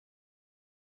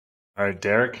All right,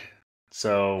 Derek.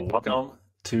 So, welcome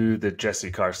to the Jesse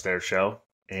Carstairs show.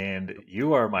 And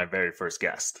you are my very first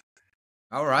guest.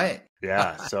 All right.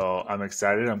 Yeah, so I'm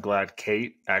excited. I'm glad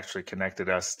Kate actually connected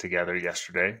us together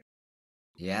yesterday.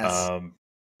 Yes. Um,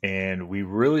 and we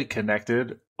really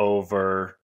connected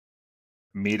over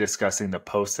me discussing the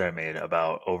post I made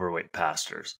about overweight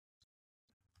pastors.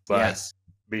 But Yes.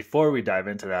 before we dive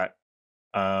into that,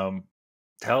 um,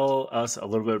 tell us a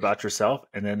little bit about yourself.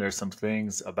 And then there's some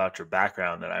things about your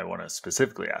background that I want to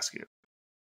specifically ask you.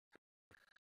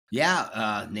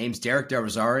 Yeah. Name's Derek Del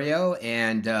Rosario,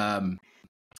 and I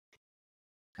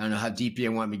don't know how deep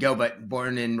you want me to go, but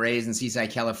born and raised in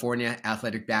Seaside, California.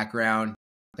 Athletic background.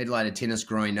 Played a lot of tennis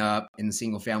growing up in a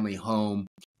single family home.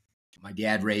 My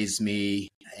dad raised me,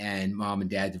 and mom and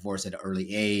dad divorced at an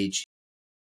early age.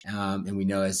 And we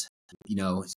know, as you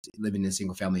know, living in a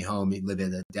single family home, you live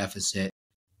at a deficit.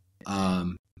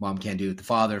 Mom can't do it with the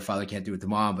father can't do it with the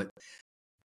mom, but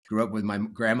grew up with my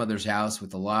grandmother's house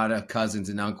with a lot of cousins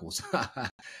and uncles,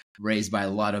 raised by a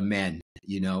lot of men,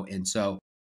 and so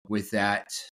with that,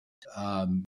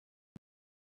 um,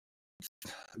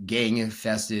 gang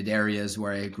infested areas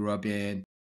where I grew up in,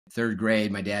 third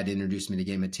grade, my dad introduced me to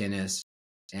the game of tennis,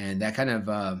 and that kind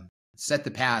of set the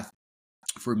path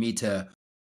for me to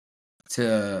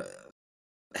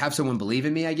have someone believe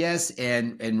in me, I guess,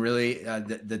 and really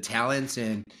the talents,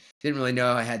 and didn't really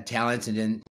know I had talents, and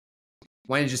didn't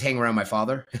wanted to just hang around my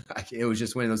father. It was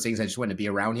just one of those things. I just wanted to be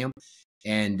around him,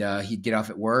 and he'd get off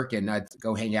at work, and I'd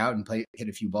go hang out and hit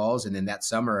a few balls. And then that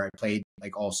summer, I played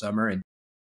like all summer, and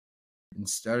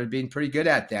started being pretty good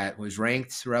at that. Was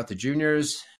ranked throughout the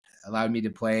juniors, allowed me to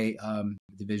play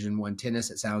Division I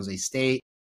tennis at San Jose State.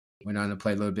 Went on to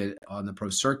play a little bit on the pro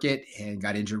circuit, and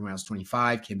got injured when I was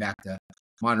 25. Came back to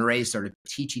Monterey, started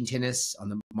teaching tennis on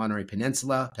the Monterey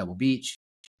Peninsula, Pebble Beach.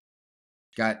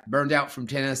 Got burned out from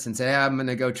tennis and said, I'm going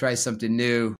to go try something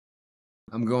new.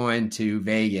 I'm going to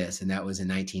Vegas. And that was in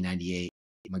 1998.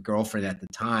 My girlfriend at the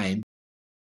time,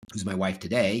 who's my wife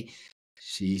today,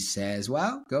 she says,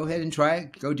 well, go ahead and try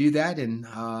it. Go do that. And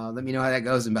let me know how that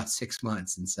goes in about 6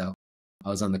 months. And so I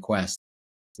was on the quest.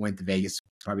 Went to Vegas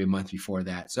probably a month before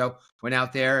that. So went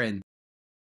out there and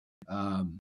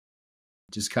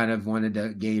just kind of wanted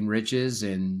to gain riches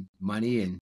and money,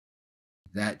 and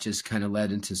that just kind of led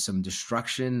into some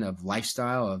destruction of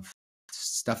lifestyle, of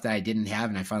stuff that I didn't have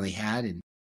and I finally had. And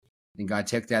God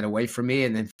took that away from me,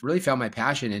 and then really found my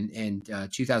passion in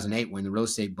 2008 when the real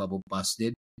estate bubble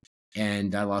busted.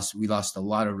 And we lost a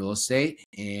lot of real estate,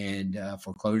 and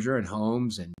foreclosure and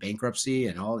homes and bankruptcy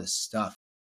and all this stuff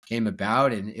came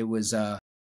about. And it was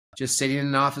just sitting in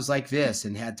an office like this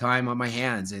and had time on my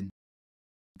hands. And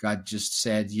God just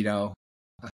said, I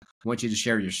want you to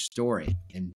share your story.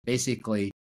 And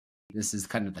basically, this is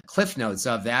kind of the cliff notes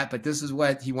of that, but this is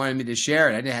what he wanted me to share.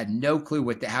 And I had no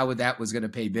clue how that was going to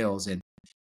pay bills. And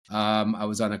I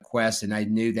was on a quest, and I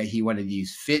knew that he wanted to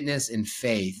use fitness and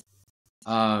faith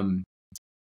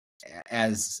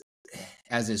as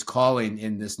his calling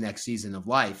in this next season of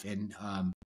life. And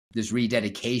this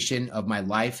rededication of my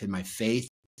life and my faith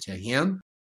to him.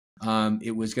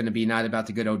 It was going to be not about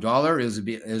the good old dollar. It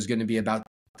was going to be about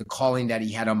the calling that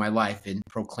he had on my life, and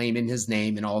proclaiming his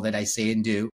name in all that I say and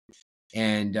do,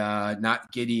 and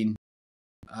not getting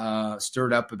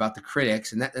stirred up about the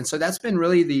critics. And so that's been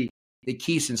really the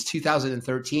key since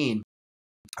 2013.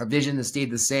 Our vision has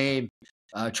stayed the same,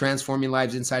 transforming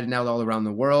lives inside and out all around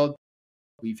the world.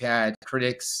 We've had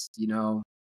critics,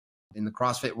 in the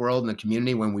CrossFit world, in the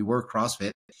community when we were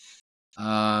CrossFit.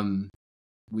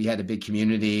 We had a big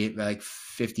community, like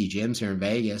 50 gyms here in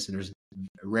Vegas, and there's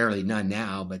rarely none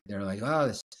now, but they're like, oh,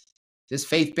 this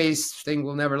faith-based thing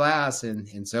will never last.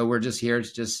 And so we're just here,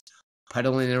 just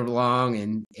pedaling it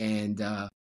along, and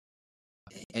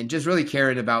just really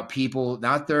caring about people,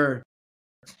 not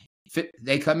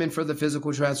they come in for the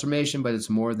physical transformation, but it's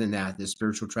more than that, the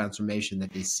spiritual transformation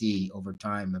that they see over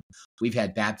time. We've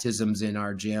had baptisms in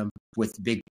our gym with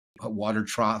big water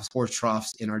troughs, horse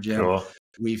troughs in our gym. Cool.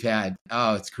 We've had,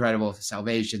 it's incredible,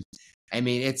 salvation. I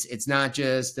mean, it's not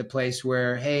just a place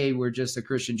where, hey, we're just a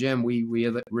Christian gym. We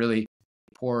really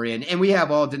pour in, and we have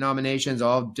all denominations,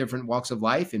 all different walks of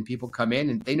life, and people come in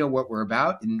and they know what we're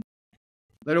about. And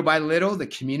little by little, the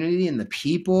community and the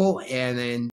people, and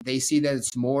then they see that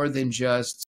it's more than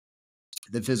just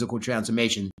the physical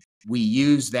transformation. We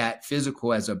use that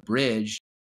physical as a bridge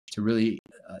to really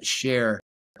share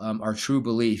our true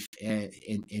belief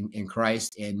in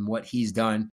Christ and what he's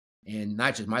done, and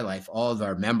not just my life, all of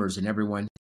our members and everyone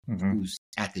who's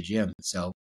at the gym.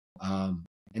 So, and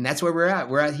that's where we're at.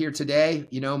 We're out here today.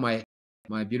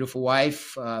 My beautiful wife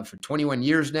for 21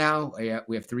 years now.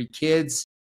 We have 3 kids.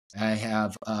 I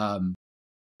have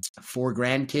 4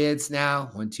 grandkids now.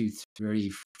 1, 2,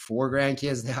 3, 4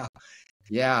 grandkids now.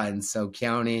 Yeah, and so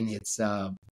counting. It's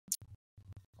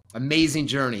amazing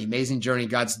journey. Amazing journey.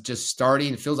 God's just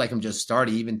starting. It feels like I'm just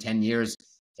starting, even 10 years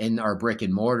in our brick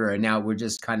and mortar, and now we're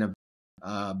just kind of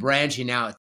branching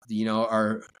out.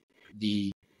 Our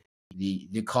the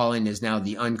the calling is now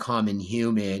the uncommon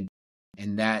human,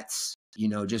 and that's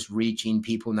just reaching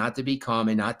people, not to be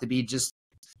common, not to be just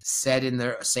set in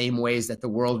the same ways that the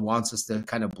world wants us to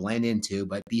kind of blend into,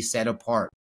 but be set apart.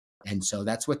 And so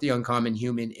that's what the uncommon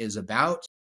human is about.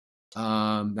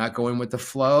 Not going with the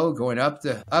flow, going up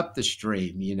the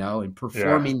stream, and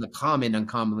performing the common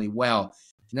uncommonly well.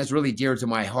 And that's really dear to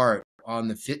my heart. On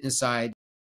the fitness side,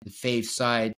 the faith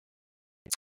side,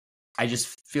 I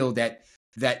just feel that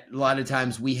a lot of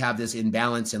times we have this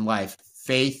imbalance in life.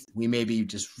 Faith, we may be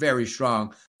just very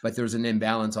strong, but there's an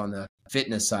imbalance on the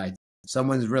fitness side.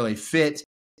 Someone's really fit,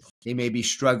 they may be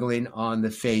struggling on the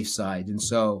faith side. And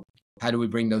so how do we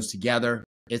bring those together?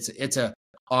 It's a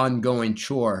ongoing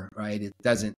chore, right? It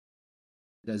doesn't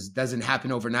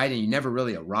happen overnight, and you never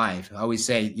really arrive. I always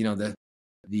say,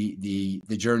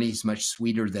 the journey is much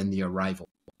sweeter than the arrival.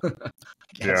 I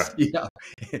guess,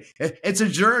 it's a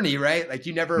journey, right? Like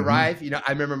you never arrive.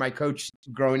 I remember my coach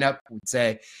growing up would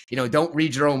say, don't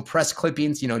read your own press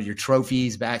clippings, your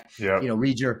trophies back,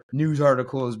 read your news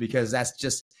articles, because that's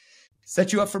just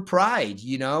set you up for pride,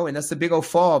 and that's the big old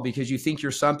fall, because you think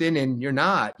you're something and you're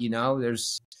not,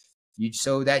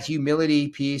 so that humility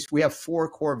piece, we have 4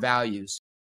 core values.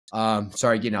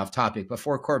 Sorry, getting off topic, but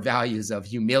 4 core values of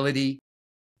humility.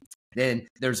 Then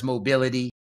there's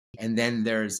mobility, and then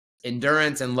there's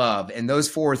endurance and love. And those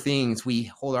 4 things we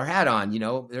hold our hat on.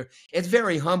 It's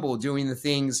very humble doing the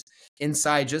things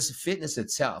inside just fitness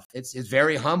itself. It's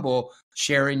very humble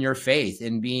sharing your faith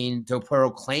and being to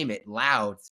proclaim it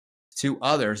loud to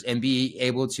others and be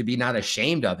able to be not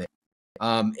ashamed of it.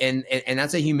 And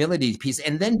that's a humility piece.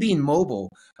 And then being mobile,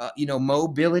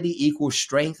 mobility equals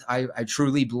strength. I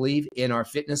truly believe in our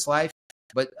fitness life.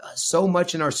 But so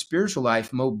much in our spiritual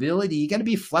life, mobility, you got to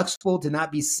be flexible to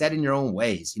not be set in your own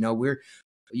ways. We're,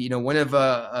 one of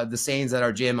the sayings at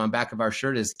our gym on back of our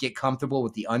shirt is get comfortable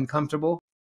with the uncomfortable.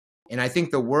 And I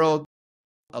think the world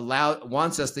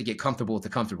wants us to get comfortable with the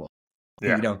comfortable.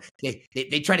 Yeah.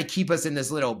 They try to keep us in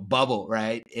this little bubble,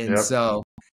 right? And so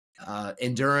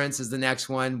endurance is the next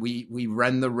one. We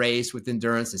run the race with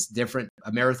endurance. It's different.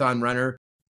 A marathon runner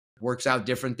works out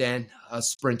different than a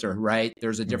sprinter, right?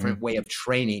 There's a different way of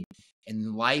training,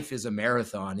 and life is a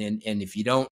marathon. And if you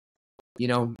don't,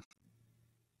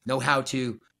 know how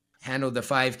to handle the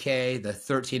 5K, the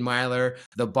 13 miler,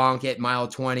 the bonk at mile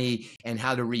 20, and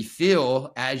how to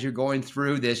refill as you're going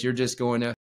through this, you're just going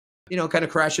to, kind of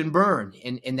crash and burn.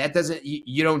 And that doesn't,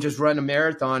 you don't just run a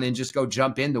marathon and just go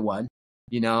jump into one,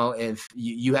 if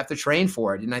you have to train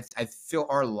for it. And I feel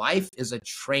our life is a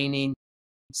training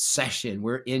session.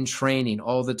 We're in training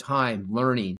all the time,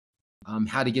 learning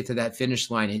how to get to that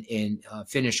finish line and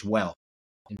finish well.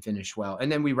 And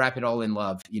then we wrap it all in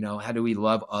love. How do we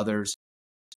love others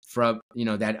from,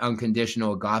 that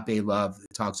unconditional agape love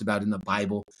that talks about in the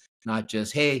Bible, not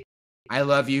just, hey, I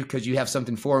love you because you have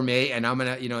something for me, and I'm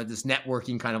going to, this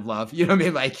networking kind of love, you know what I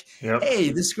mean? Like, hey,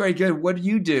 this is very good. What do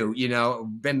you do?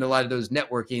 Been to a lot of those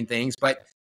networking things, but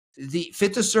the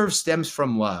Fit to Serve stems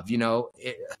from love.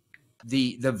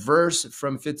 The verse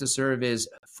from Fit to Serve is,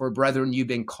 for brethren, you've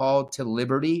been called to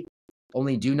liberty.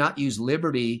 Only do not use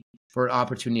liberty for an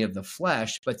opportunity of the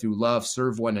flesh, but through love,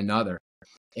 serve one another.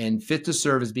 And Fit to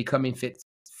Serve is becoming fit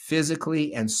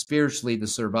physically and spiritually to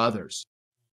serve others.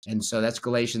 And so that's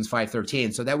Galatians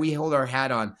 5:13. So that we hold our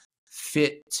hat on,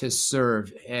 fit to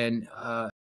serve. And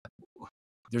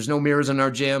there's no mirrors in our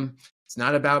gym. It's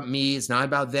not about me. It's not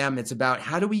about them. It's about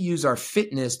how do we use our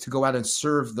fitness to go out and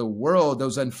serve the world,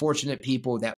 those unfortunate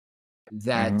people that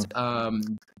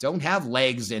don't have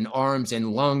legs and arms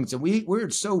and lungs. And we're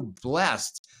so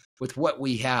blessed with what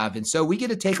we have. And so we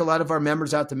get to take a lot of our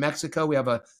members out to Mexico. We have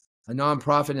a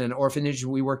nonprofit and an orphanage.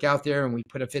 We work out there, and we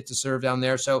put a Fit to Serve down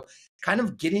there. So kind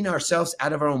of getting ourselves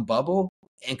out of our own bubble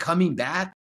and coming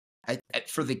back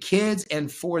for the kids and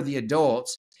for the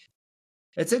adults.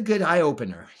 It's a good eye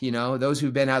opener, those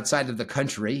who've been outside of the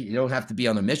country. You don't have to be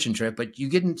on a mission trip, but you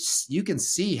can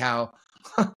see how,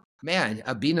 man,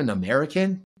 being an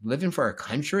American, living for a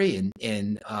country,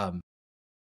 and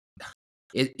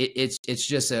it's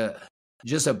just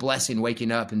a blessing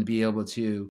waking up and to be able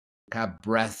to have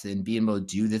breath and being able to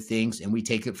do the things, and we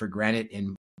take it for granted.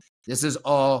 And this is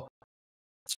all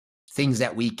things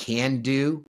that we can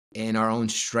do in our own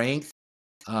strength.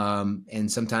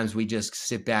 And sometimes we just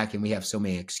sit back and we have so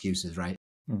many excuses, right?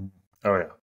 Oh yeah.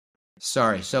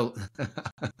 Sorry. So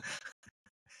that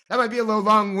might be a little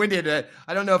long-winded.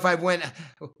 I don't know if I went.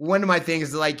 One of my things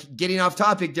is like getting off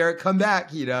topic. Derek, come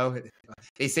back. You know,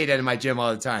 they say that in my gym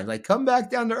all the time. Like, come back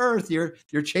down to earth. You're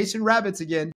chasing rabbits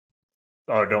again.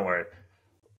 Oh, don't worry.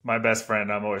 My best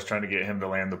friend, I'm always trying to get him to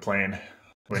land the plane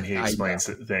when he explains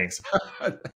things.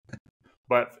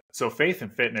 But so faith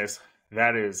and fitness,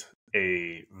 that is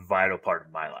a vital part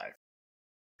of my life.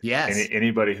 Yes.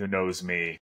 Anybody who knows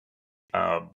me,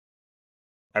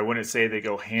 I wouldn't say they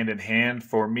go hand in hand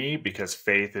for me, because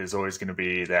faith is always going to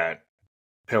be that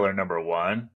pillar number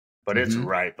one, but it's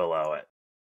right below it.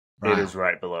 Wow. It is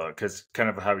right below it, because kind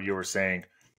of how you were saying,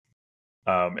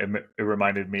 it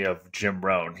reminded me of Jim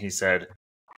Rohn. He said,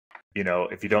 you know,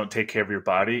 if you don't take care of your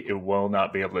body, it will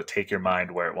not be able to take your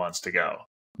mind where it wants to go.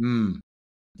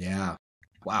 Yeah.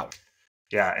 Wow.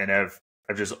 Yeah. And I've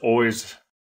just always,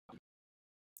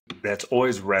 that's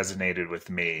always resonated with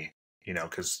me, you know,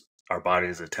 because our body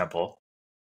is a temple.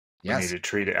 Yes. We need to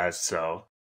treat it as so.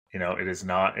 You know, it is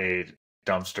not a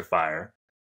dumpster fire.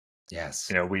 Yes.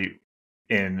 You know,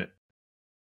 in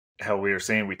how we were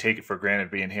saying, we take it for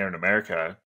granted being here in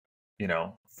America, you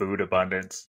know, food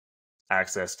abundance,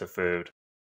 access to food.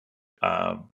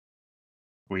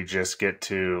 We just get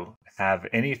to have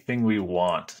anything we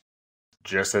want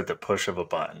just at the push of a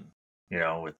button, you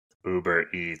know, with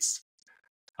Uber Eats,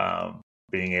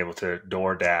 being able to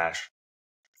DoorDash,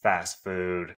 fast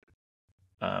food,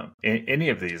 any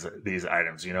of these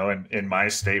items, you know. In my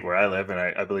state where I live, and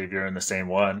I believe you're in the same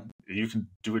one, you can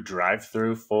do a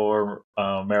drive-through for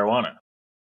marijuana.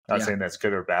 Not saying that's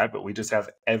good or bad, but we just have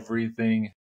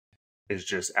everything is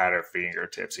just at our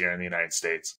fingertips here in the United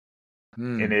States.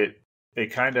 And it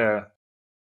kind of,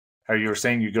 how you were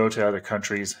saying, you go to other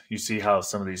countries, you see how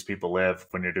some of these people live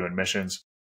when you're doing missions.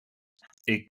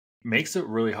 It makes it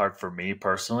really hard for me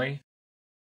personally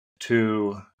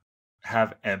to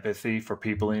have empathy for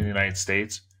people in the United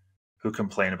States who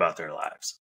complain about their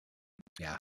lives.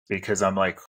 Yeah. Because I'm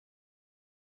like,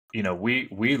 you know, we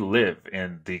live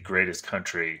in the greatest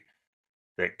country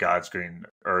that God's green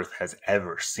earth has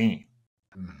ever seen.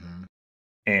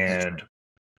 And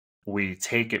we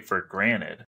take it for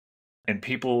granted. And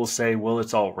people will say, well,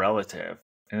 it's all relative.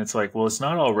 And it's like, well, it's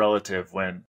not all relative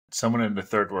when someone in the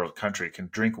third world country can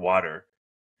drink water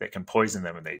that can poison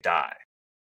them and they die.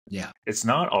 Yeah. It's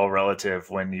not all relative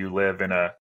when you live in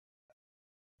a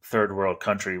third world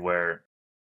country where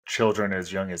children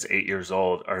as young as 8 years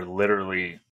old are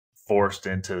literally forced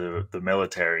into the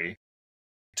military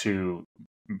to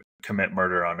commit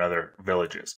murder on other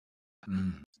villages.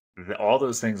 All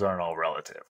those things aren't all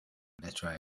relative. That's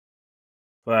right.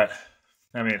 But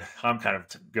I mean, I'm kind of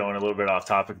going a little bit off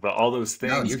topic, but all those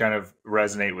things kind of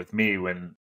resonate with me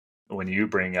when you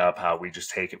bring up how we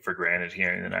just take it for granted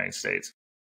here in the United States.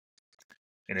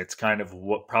 And it's kind of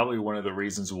probably one of the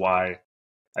reasons why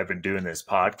I've been doing this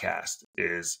podcast,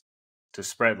 is to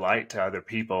spread light to other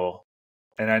people.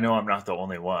 And I know I'm not the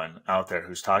only one out there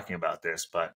who's talking about this,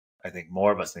 but I think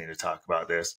more of us need to talk about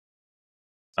this.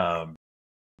 And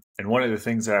one of the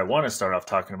things that I want to start off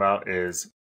talking about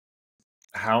is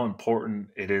how important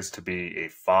it is to be a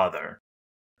father,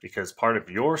 because part of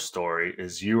your story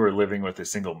is you were living with a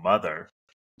single mother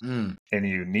and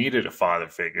you needed a father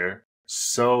figure,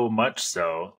 so much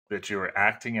so that you were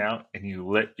acting out and you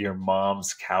lit your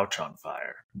mom's couch on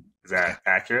fire. Is that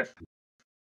accurate?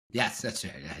 Yes, that's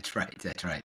right. That's right. That's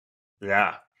right.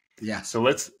 Yeah. Yeah. So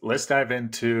let's dive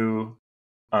into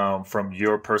from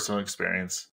your personal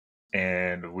experience,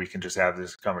 and we can just have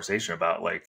this conversation about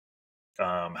like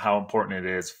how important it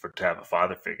is to have a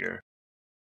father figure.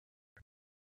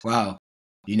 Wow.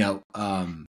 You know,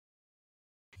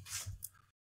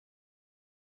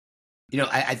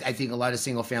 I think a lot of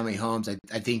single family homes,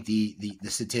 I think the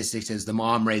statistics is the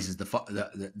mom raises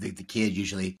the kid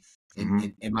usually.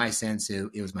 In my sense,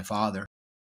 it was my father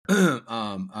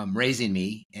raising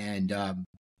me. And I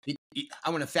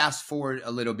want to fast forward a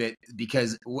little bit,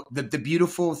 because the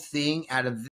beautiful thing out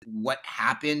of what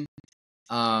happened,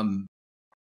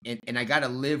 and I got to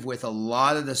live with a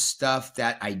lot of the stuff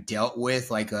that I dealt with,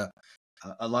 like a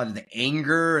lot of the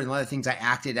anger and a lot of things I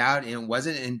acted out. And it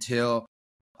wasn't until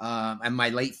in my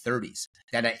late 30s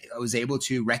that I was able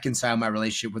to reconcile my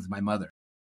relationship with my mother.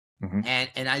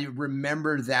 And I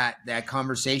remember that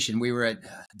conversation. We were at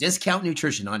Discount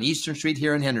Nutrition on Eastern Street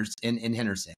here in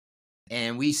Henderson.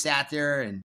 And we sat there,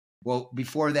 and well,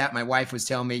 before that, my wife was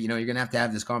telling me, you're going to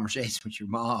have this conversation with your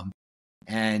mom.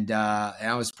 And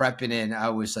I was prepping, and I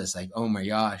was just like, oh my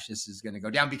gosh, this is going to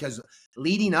go down, because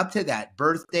leading up to that,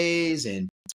 birthdays and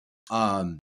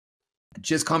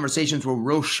just conversations were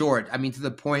real short. I mean, to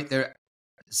the point there,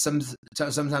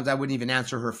 sometimes I wouldn't even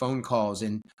answer her phone calls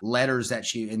and letters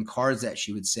and cards that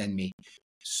she would send me.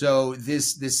 So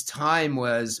this time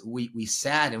was, we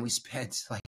sat and we spent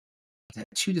like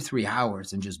 2 to 3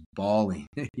 hours and just bawling,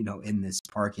 in this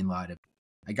parking lot.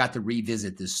 I got to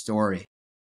revisit this story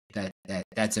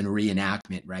that's a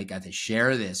reenactment, right? Got to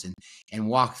share this and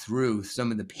walk through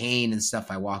some of the pain and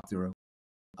stuff I walked through.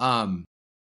 And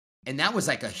that was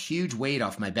like a huge weight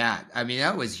off my back. I mean,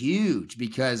 that was huge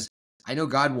because I know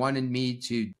God wanted me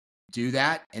to do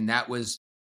that. And that was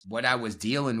what I was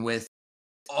dealing with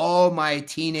all my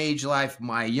teenage life,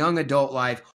 my young adult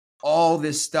life, all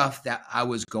this stuff that I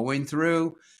was going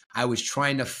through. I was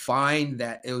trying to find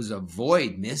that it was a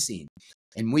void missing.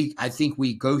 And I think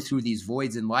we go through these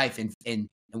voids in life and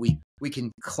we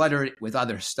can clutter it with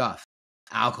other stuff,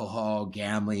 alcohol,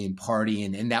 gambling,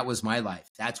 partying. And that was my life.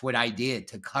 That's what I did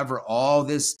to cover all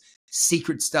this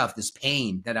secret stuff, this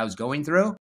pain that I was going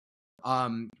through,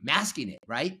 masking it,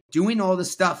 right? Doing all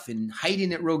this stuff and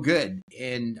hiding it real good.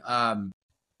 And,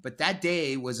 but that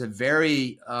day was a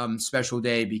very special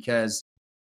day because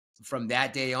from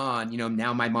that day on,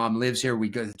 now my mom lives here. We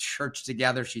go to church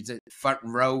together. She's at front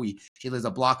row. She lives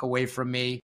a block away from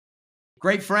me.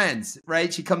 Great friends,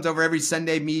 right? She comes over every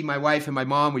Sunday, me, my wife, and my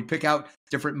mom. We pick out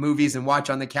different movies and watch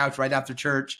on the couch right after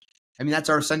church. I mean, that's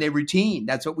our Sunday routine.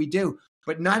 That's what we do.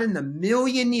 But not in a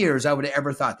million years I would have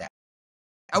ever thought that.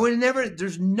 I would have never,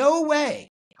 there's no way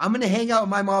I'm going to hang out with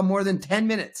my mom more than 10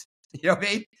 minutes. You know what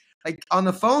I mean? Like on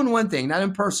the phone, one thing, not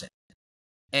in person.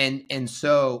 And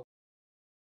so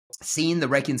seeing the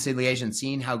reconciliation,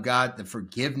 seeing how God, the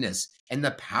forgiveness and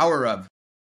the power of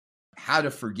how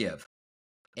to forgive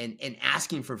and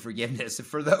asking for forgiveness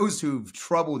for those who've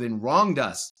troubled and wronged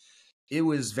us. It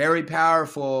was very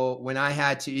powerful when I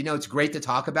had to, it's great to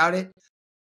talk about it.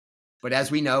 But as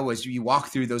we know, as you walk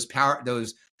through those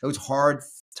hard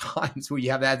times where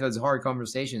you have had those hard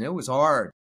conversations, it was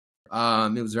hard.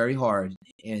 It was very hard.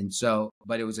 And so,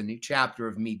 but it was a new chapter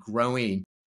of me growing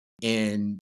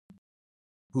in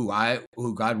who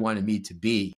God wanted me to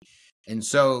be. And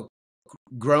so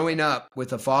growing up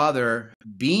with a father,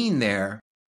 being there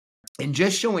and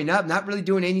just showing up, not really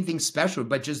doing anything special,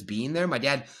 but just being there. My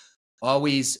dad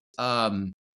always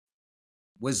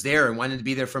was there and wanted to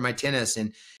be there for my tennis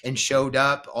and showed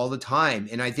up all the time.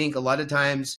 And I think a lot of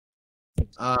times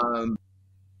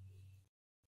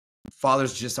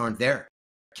fathers just aren't there.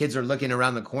 Kids are looking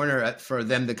around the corner for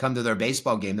them to come to their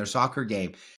baseball game, their soccer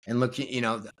game, and look,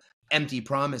 empty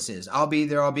promises. I'll be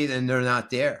there, and they're not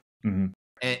there. Mm-hmm.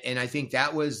 And I think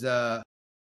that was the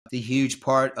huge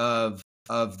part of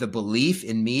the belief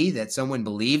in me, that someone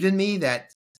believed in me, that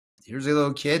here's a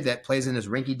little kid that plays in this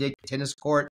rinky-dink tennis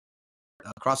court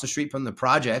across the street from the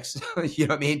projects, you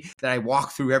know what I mean, that I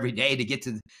walk through every day to get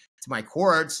to my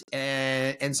courts,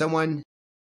 and someone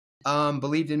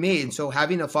believed in me. And so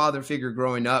having a father figure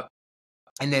growing up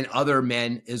and then other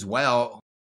men as well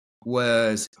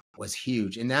was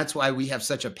huge. And that's why we have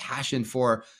such a passion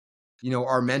for,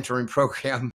 our mentoring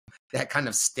program that kind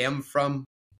of stemmed from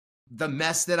the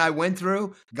mess that I went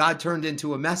through. God turned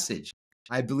into a message.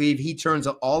 I believe he turns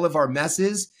all of our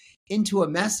messes into a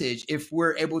message if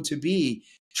we're able to be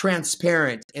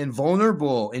transparent and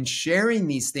vulnerable and sharing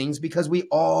these things, because we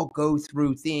all go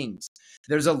through things.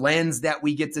 There's a lens that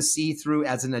we get to see through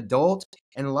as an adult.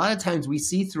 And a lot of times we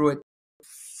see through it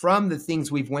from the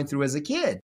things we've went through as a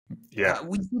kid. Yeah.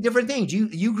 We see different things.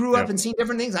 You grew up and seen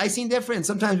different things. I seen different.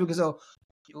 Sometimes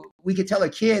we could tell a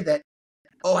kid that,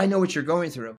 oh, I know what you're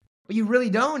going through. But you really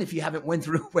don't if you haven't went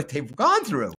through what they've gone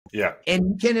through. Yeah. And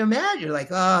you can imagine, you're like,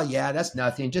 oh yeah, that's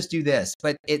nothing. Just do this.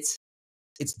 But it's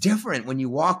different when you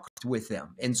walk with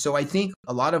them. And so I think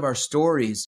a lot of our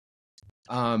stories,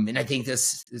 and I think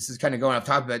this is kind of going off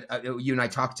topic, but you and I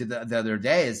talked to the other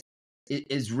day,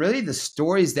 is really the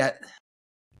stories that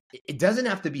it doesn't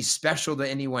have to be special to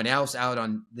anyone else out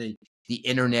on the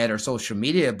internet or social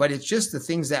media, but it's just the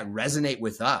things that resonate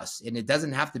with us. And it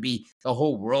doesn't have to be the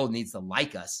whole world needs to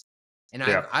like us. And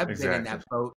I've been in that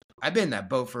boat. I've been in that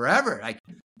boat forever. Like,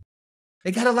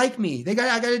 they got to like me. I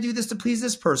got to do this to please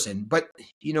this person. But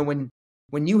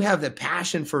when you have the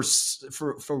passion for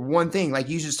one thing, like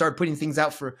you should start putting things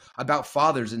out about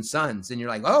fathers and sons, and you're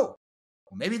like, oh,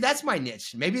 well, maybe that's my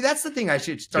niche. Maybe that's the thing I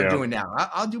should start doing now.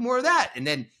 I'll do more of that. And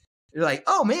then you're like,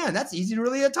 oh man, that's easy to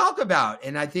really talk about.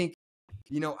 And I think,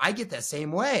 I get that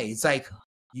same way. It's like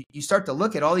you start to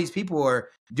look at all these people are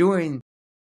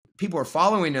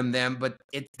following them, but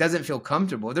it doesn't feel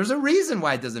comfortable. There's a reason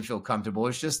why it doesn't feel comfortable.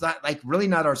 It's just not really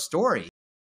not our story.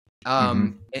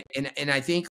 And I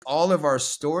think all of our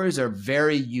stories are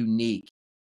very unique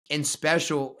and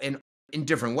special in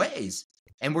different ways.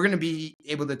 And we're going to be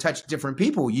able to touch different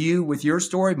people, you with your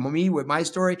story, me with my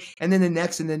story, and then the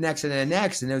next and the next and the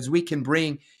next. And as we can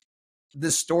bring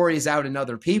the stories out in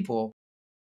other people,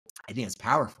 I think it's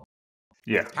powerful.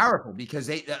 Yeah. It's powerful because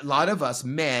a lot of us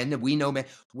men, we know men,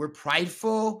 we're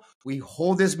prideful. We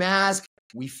hold this mask.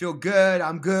 We feel good.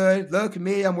 I'm good. Look at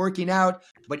me. I'm working out.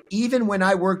 But even when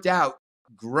I worked out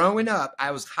growing up,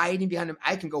 I was hiding behind them.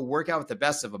 I can go work out with the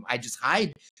best of them. I just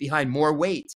hide behind more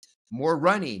weight, more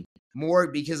running, more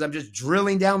because I'm just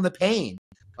drilling down the pain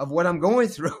of what I'm going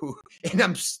through and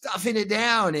I'm stuffing it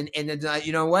down. And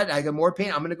you know what? I got more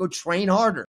pain. I'm going to go train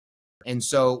harder. And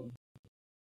so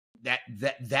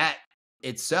that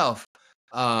itself,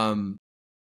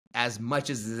 as much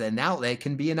as an outlet,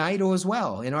 can be an idol as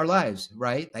well in our lives,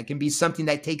 right? That can be something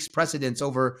that takes precedence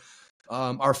over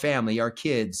our family, our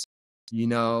kids,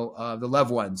 the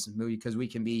loved ones, because we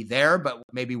can be there, but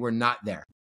maybe we're not there.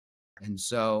 And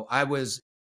so I was,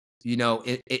 in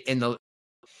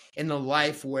the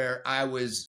life where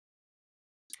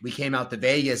we came out to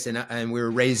Vegas and we were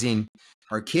raising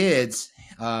our kids.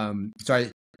 So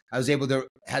I was able to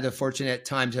had the fortunate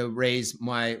time to raise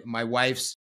my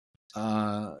wife's.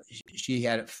 She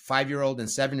had a 5-year-old and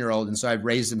 7-year-old, and so I've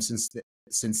raised them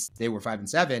since they were 5 and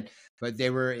 7. But they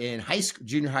were in high school,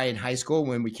 junior high, and high school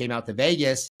when we came out to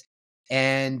Vegas,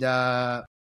 and a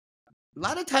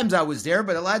lot of times I was there,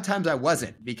 but a lot of times I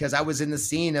wasn't because I was in the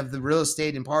scene of the real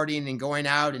estate and partying and going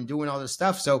out and doing all this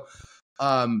stuff. So,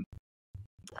 I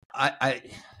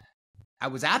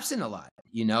was absent a lot,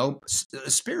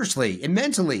 spiritually and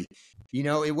mentally.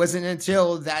 It wasn't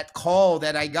until that call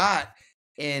that I got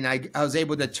and I was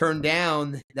able to turn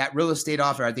down that real estate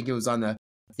offer. I think it was on the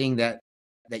thing that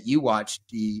you watched,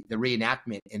 the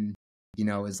reenactment. And,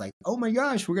 it's like, oh my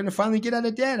gosh, we're going to finally get out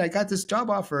of debt. I got this job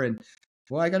offer and,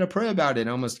 well, I got to pray about it.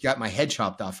 I almost got my head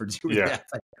chopped off for doing that.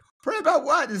 Like, pray about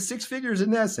what? There's 6 figures in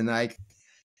this.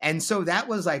 And so that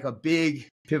was like a big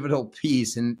pivotal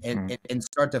piece and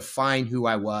start to find who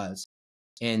I was.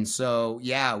 And so,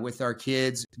 yeah, with our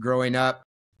kids growing up,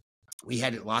 we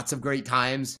had lots of great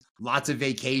times, lots of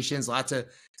vacations, lots of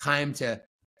time to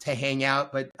hang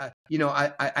out. But,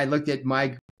 I looked at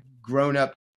my grown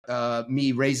up,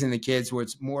 me raising the kids where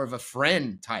it's more of a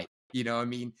friend type.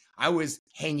 I was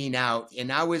hanging out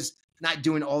and I was not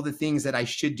doing all the things that I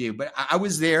should do, but I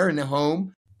was there in the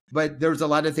home. But there was a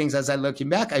lot of things as I looking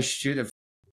back, I should have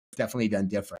definitely done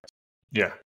different.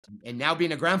 Yeah. And now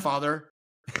being a grandfather,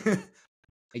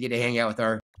 I get to hang out with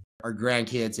our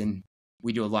grandkids and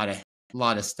we do a lot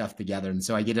of stuff together. And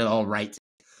so I get it all right.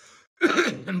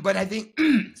 But I think,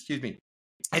 excuse me,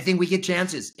 I think we get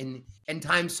chances and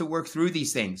times to work through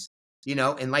these things,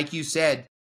 and like you said,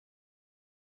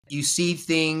 you see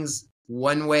things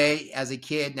one way as a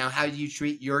kid. Now, how do you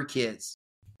treat your kids?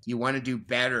 You want to do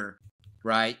better,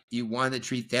 right? You want to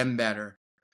treat them better.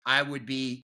 I would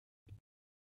be,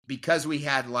 because we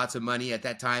had lots of money at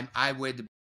that time, I would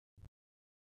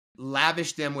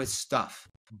lavish them with stuff,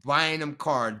 buying them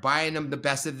cars, buying them the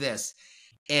best of this.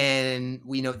 And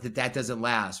we know that doesn't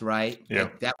last, right? Yeah.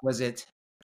 Like that wasn't,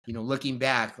 looking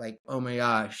back, like, oh my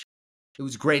gosh, it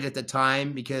was great at the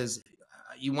time because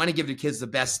you want to give the kids the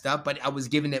best stuff, but I was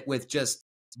giving it with just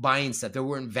buying stuff. There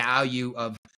weren't value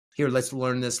of, here, let's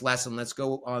learn this lesson. Let's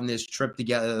go on this trip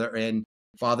together and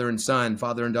father and son,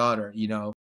 father and daughter,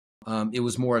 it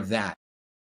was more of that.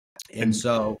 And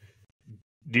so.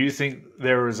 Do you think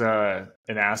there was an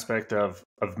aspect of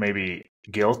maybe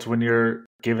guilt when you're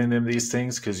giving them these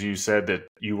things? Because you said that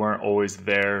you weren't always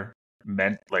there,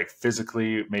 like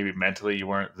physically, maybe mentally you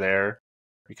weren't there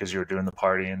because you were doing the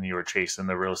partying and you were chasing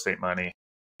the real estate money.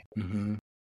 Mm-hmm.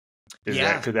 Could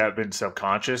that have been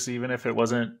subconscious even if it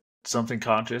wasn't something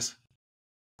conscious?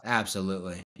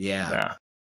 Absolutely. Yeah.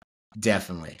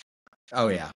 Definitely. Oh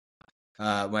yeah.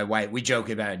 My wife, we joke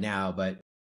about it now, but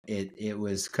it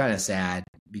was kind of sad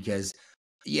because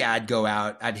I'd go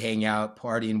out, I'd hang out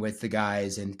partying with the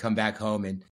guys and come back home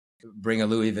and bring a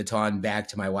Louis Vuitton bag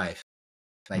to my wife.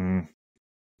 Like,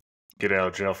 get out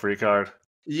of jail free card.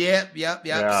 Yep.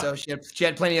 Yeah. So she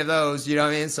had plenty of those, you know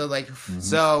what I mean? So like,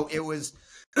 so it was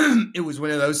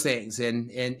one of those things. And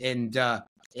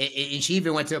she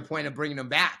even went to a point of bringing them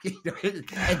back.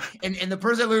 And the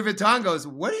person at Louis Vuitton goes,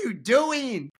 "What are you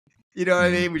doing?" You know what I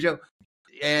mean? We joke.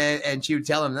 And she would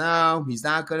tell him, "No, he's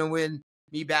not going to win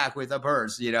me back with a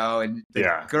purse," and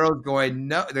the girl's going,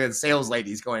 "No," the sales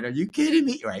lady's going, "Are you kidding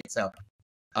me?" Right.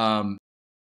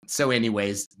 So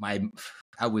anyways,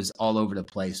 I was all over the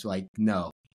place. Like,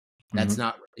 no, that's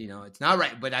not, it's not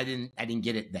right. But I didn't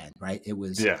get it then. Right. It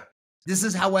was, this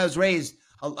is how I was raised.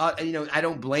 I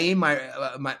don't blame my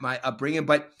upbringing,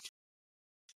 but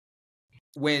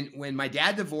when my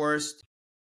dad divorced,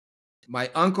 my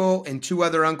uncle and two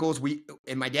other uncles,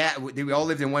 and my dad, we all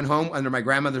lived in one home under my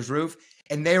grandmother's roof,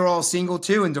 and they were all single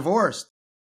too and divorced.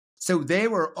 So they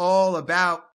were all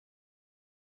about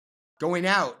going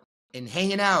out and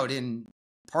hanging out and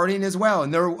partying as well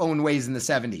in their own ways in the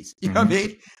 70s. You know what I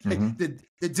mean? Like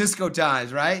the disco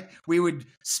times, right? We would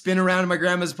spin around in my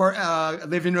grandma's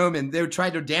living room, and they would try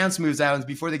their dance moves out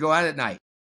before they go out at night.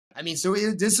 I mean, so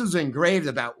this was engraved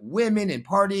about women and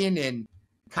partying, and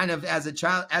kind of as a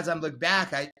child, as I look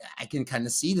back, I can kind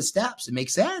of see the steps. It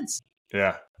makes sense.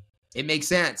 Yeah. It makes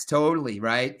sense. Totally.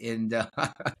 Right. And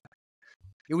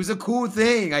it was a cool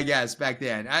thing, I guess, back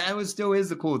then. I was still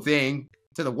is a cool thing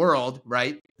to the world.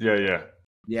 Right. Yeah.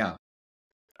 Yeah.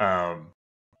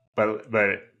 But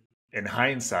in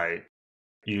hindsight,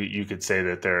 you could say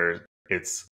that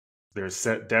there's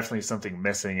definitely something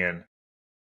missing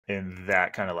in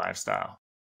that kind of lifestyle.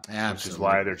 Absolutely. Which is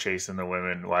why they're chasing the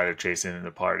women, why they're chasing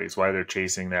the parties, why they're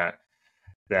chasing that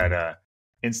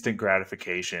instant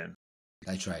gratification.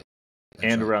 That's right.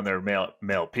 Around their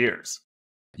male peers.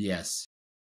 Yes.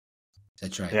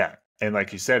 That's right. Yeah. And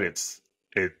like you said,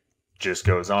 it just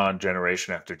goes on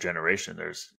generation after generation.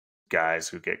 There's guys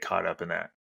who get caught up in that.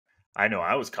 I know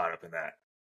I was caught up in that.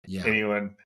 Yeah.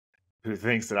 Anyone who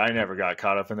thinks that I never got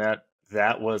caught up in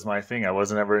that was my thing. I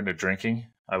wasn't ever into drinking.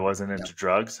 I wasn't into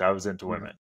drugs. I was into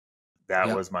women.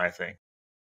 That was my thing.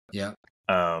 Yeah.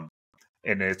 And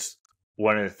it's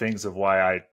one of the things of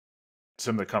why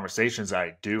some of the conversations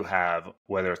I do have,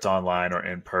 whether it's online or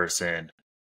in person,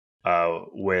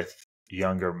 with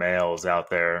younger males out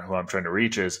there who I'm trying to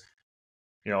reach is,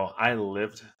 I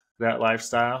lived that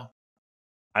lifestyle.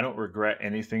 I don't regret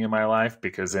anything in my life,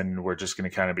 because then we're just going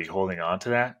to kind of be holding on to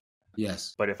that.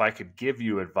 Yes. But if I could give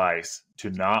you advice to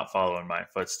not follow in my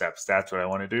footsteps, that's what I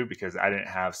want to do, because I didn't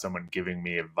have someone giving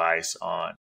me advice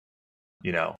on,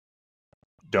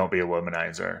 don't be a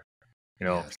womanizer,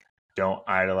 Yes. Don't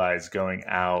idolize going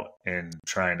out and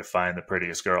trying to find the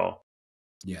prettiest girl.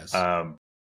 Yes.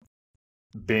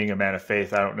 Being a man of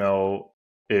faith, I don't know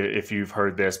if you've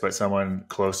heard this, but someone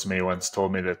close to me once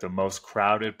told me that the most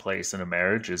crowded place in a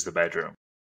marriage is the bedroom,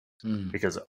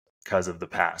 because of the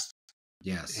past.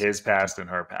 Yes. His past and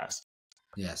her past.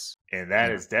 Yes. And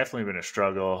that has definitely been a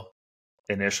struggle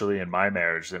initially in my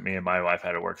marriage that me and my wife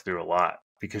had to work through a lot,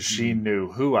 because she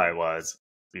knew who I was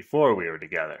before we were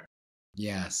together.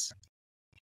 Yes.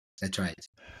 That's right.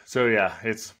 So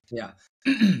it's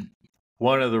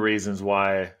one of the reasons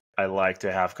why I like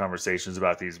to have conversations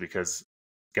about these, because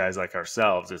guys like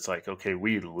ourselves, it's like, okay,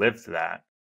 we lived that.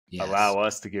 Yes. Allow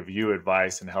us to give you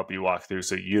advice and help you walk through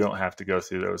so you don't have to go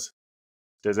through those.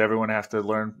 Does everyone have to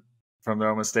learn from their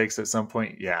own mistakes at some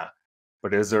point? Yeah.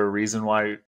 But is there a reason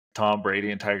why Tom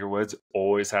Brady and Tiger Woods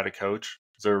always had a coach?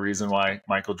 Is there a reason why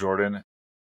Michael Jordan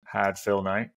had Phil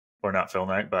Knight, or not Phil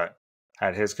Knight, but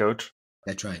had his coach?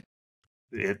 That's right.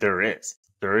 There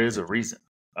is a reason.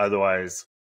 Otherwise,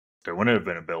 there wouldn't have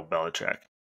been a Bill Belichick.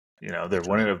 There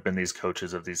wouldn't have been these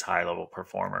coaches of these high level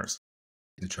performers.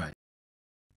 That's right.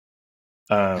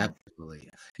 Absolutely.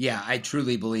 Yeah, I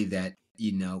truly believe that.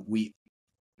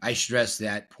 I stress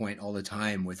that point all the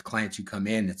time with clients who come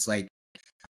in. It's like,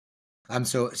 I'm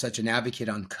such an advocate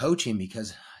on coaching,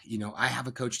 because, I have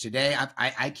a coach today.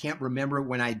 I can't remember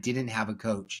when I didn't have a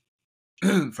coach.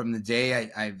 From the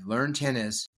day I've learned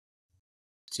tennis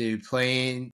to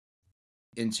playing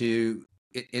into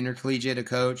intercollegiate a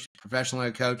coach, professional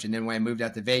a coach. And then when I moved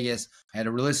out to Vegas, I had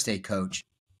a real estate coach,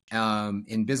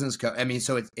 in business coach. I mean,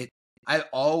 so I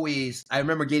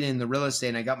remember getting in the real estate,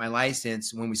 and I got my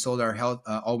license when we sold our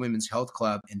all women's health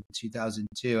club in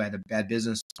 2002. I had a bad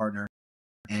business partner,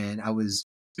 and it was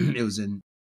in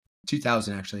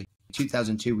 2000, actually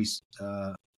 2002.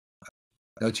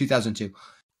 2002.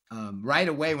 Right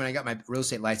away when I got my real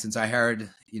estate license, I hired,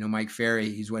 Mike Ferry.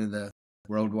 He's one of the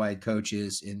worldwide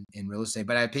coaches in real estate,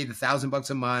 but I paid $1,000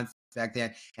 a month back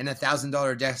then, and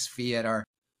 $1,000 desk fee at our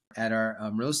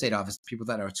real estate office. People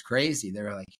thought I was crazy. They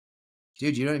were like,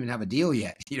 dude, you don't even have a deal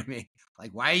yet. You know what I mean?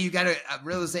 Like, why you got a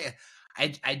real estate?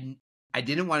 I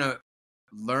didn't want to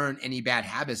learn any bad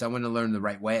habits. I wanted to learn the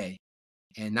right way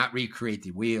and not recreate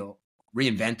the wheel,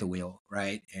 reinvent the wheel.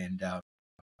 Right. And I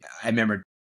remember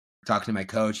talking to my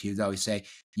coach. He would always say,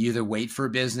 you either wait for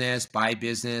business, buy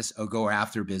business, or go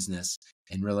after business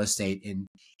in real estate. And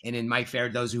in Mike Fair,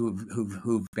 those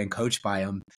who've been coached by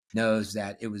him knows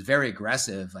that it was very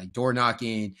aggressive, like door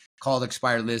knocking, called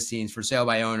expired listings, for sale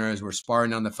by owners. We're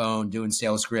sparring on the phone, doing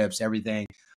sales scripts, everything.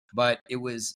 But it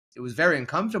was very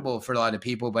uncomfortable for a lot of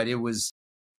people, but it was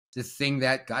the thing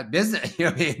that got business. You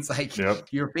know what I mean? It's like,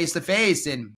 you're face to face,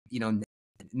 and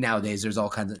nowadays there's all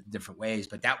kinds of different ways,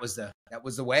 but that was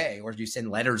the way, or you send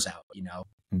letters out,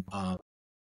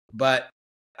 but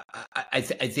I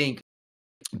think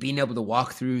being able to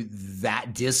walk through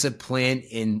that discipline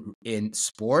in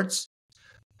sports,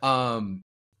 kind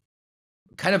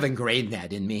of ingrained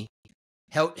that in me,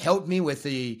 helped me with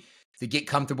the get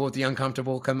comfortable with the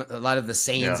uncomfortable. A lot of the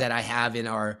sayings that I have in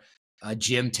our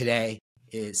gym today,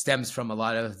 it stems from a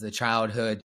lot of the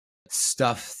childhood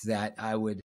stuff that I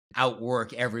would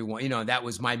outwork everyone. That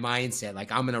was my mindset.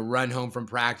 Like, I'm going to run home from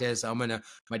practice.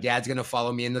 My dad's going to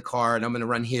follow me in the car, and I'm going to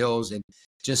run hills. And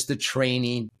just the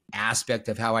training aspect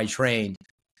of how I trained.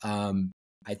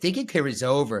 I think it carries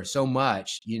over so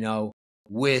much,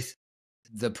 with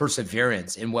the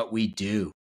perseverance in what we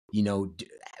do,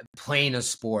 playing a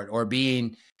sport or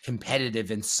being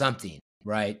competitive in something,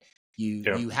 right?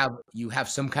 You have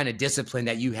some kind of discipline,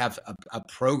 that you have a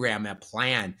program, a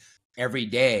plan every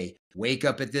day. Wake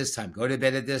up at this time, go to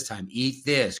bed at this time, eat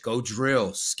this, go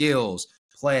drill, skills,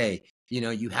 play.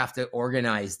 You have to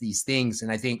organize these things.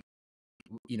 And I think,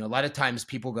 a lot of times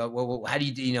people go, well, how do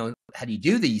you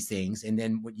do these things? And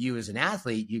then what you as an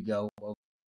athlete, you go, well,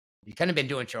 you've kind of been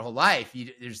doing it your whole life.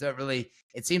 There's not really,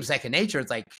 it seems like in nature,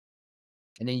 it's like,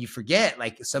 and then you forget,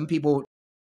 like, some people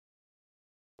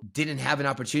didn't have an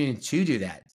opportunity to do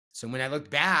that. So when I look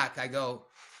back, I go,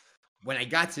 when I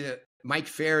got to Mike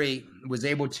Ferry, I was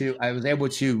able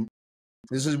to,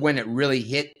 this is when it really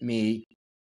hit me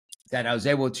that I was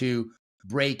able to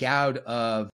break out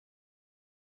of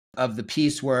the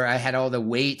piece where I had all the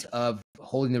weight of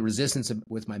holding the resistance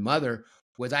with my mother.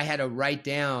 Was I had to write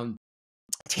down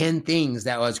 10 things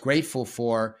that I was grateful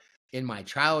for in my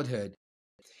childhood.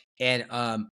 And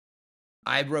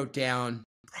I wrote down,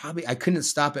 probably, I couldn't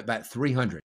stop at about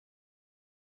 300.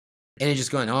 And it's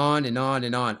just going on and on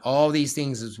and on. All these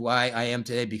things is why I am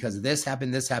today, because this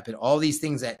happened, all these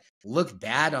things that looked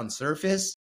bad on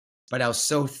surface, but I was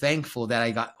so thankful that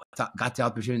I got the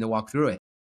opportunity to walk through it.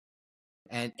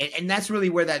 And that's really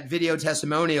where that video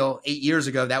testimonial 8 years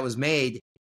ago that was made.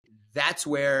 That's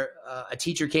where a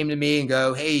teacher came to me and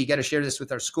go, hey, you got to share this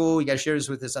with our school. You got to share this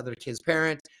with this other kid's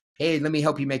parent. Hey, let me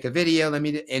help you make a video.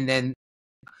 And then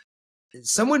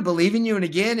someone believe in you. And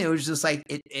again, it was just like,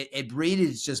 it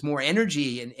breeded just more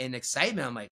energy and excitement.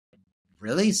 I'm like,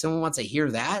 really? Someone wants to hear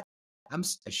that? I'm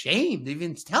ashamed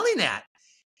even telling that.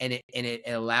 And it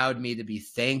allowed me to be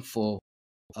thankful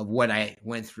of what I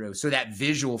went through. So that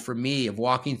visual for me of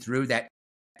walking through that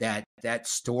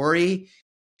story,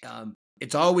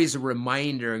 it's always a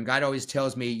reminder. And God always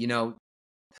tells me, you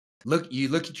look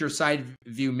at your side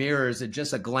view mirrors at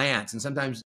just a glance. And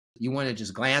sometimes you want to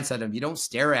just glance at them. You don't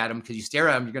stare at them, because you stare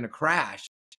at them, you're going to crash.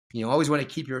 Always want to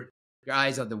keep your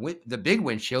eyes on the big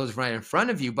windshields right in front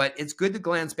of you. But it's good to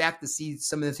glance back to see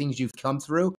some of the things you've come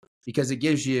through, because it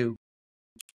gives you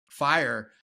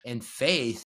fire and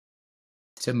faith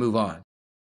to move on.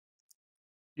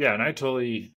 Yeah, and I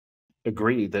totally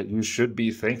agree that you should be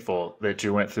thankful that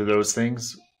you went through those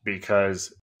things,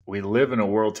 because we live in a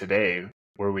world today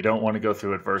where we don't want to go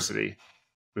through adversity.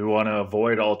 We want to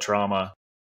avoid all trauma,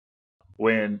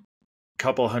 when a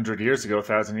couple 1,000 years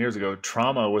ago,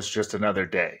 trauma was just another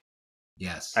day.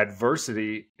 Yes.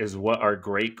 Adversity is what our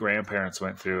great-grandparents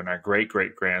went through and our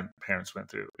great-great-grandparents went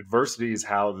through. Adversity is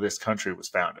how this country was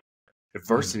founded.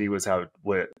 Adversity was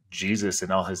what Jesus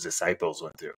and all his disciples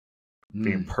went through,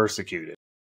 being persecuted.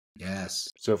 Yes.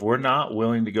 So if we're not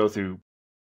willing to go through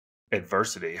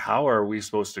adversity, how are we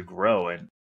supposed to grow in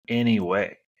any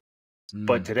way?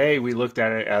 But today we looked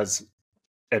at it as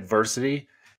adversity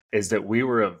is that we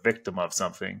were a victim of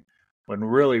something, when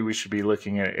really we should be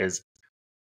looking at it as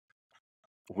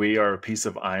we are a piece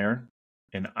of iron,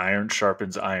 and iron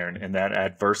sharpens iron, and that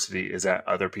adversity is that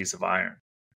other piece of iron.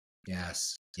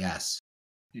 Yes. Yes.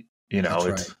 It's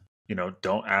right.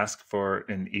 Don't ask for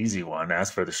an easy one.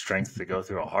 Ask for the strength to go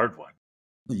through a hard one.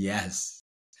 Yes.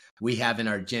 We have in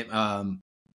our gym,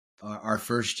 our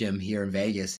first gym here in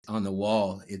Vegas, on the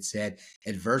wall, it said,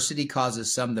 adversity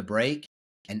causes some to break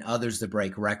and others to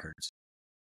break records.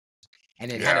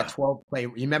 And it had a 12-play.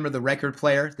 You remember the record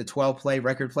player, the 12-play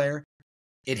record player?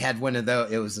 It had one of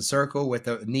those. It was a circle with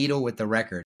a needle with the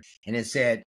record. And it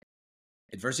said,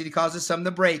 adversity causes some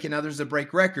to break and others to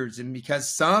break records. And because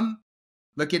some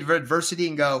look at adversity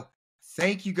and go,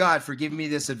 thank you, God, for giving me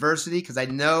this adversity, because I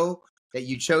know that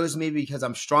you chose me because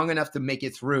I'm strong enough to make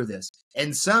it through this.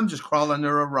 And some just crawl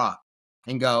under a rock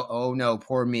and go, oh no,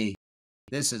 poor me.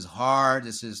 This is hard.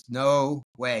 This is no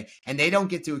way. And they don't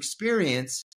get to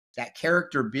experience that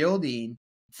character building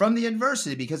from the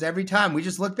adversity, because every time we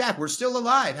just look back, we're still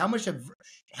alive.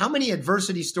 How many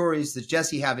adversity stories does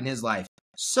Jesse have in his life?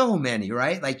 So many,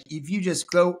 right? Like if you just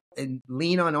go and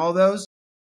lean on all those,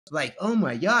 like, oh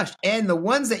my gosh. And the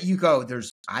ones that you go,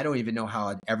 I don't even know how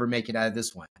I'd ever make it out of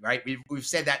this one, right? We've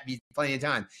said that plenty of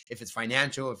times. If it's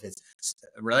financial, if it's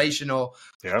relational,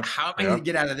 Yep. how am I going to Yep.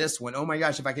 get out of this one? Oh my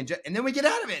gosh, if I can just, and then we get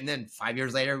out of it. And then 5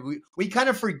 years later, we kind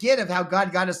of forget of how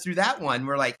God got us through that one.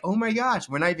 We're like, oh my gosh,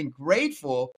 we're not even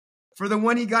grateful for the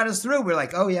one he got us through. We're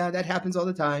like, oh yeah, that happens all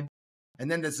the time. And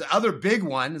then this other big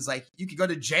one is like, you could go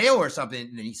to jail or something,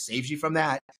 and then he saves you from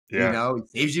that. Yeah.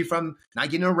 He saves you from not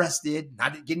getting arrested,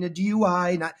 not getting a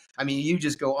DUI. You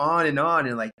just go on and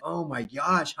like, oh my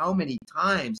gosh, how many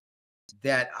times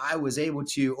that I was able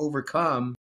to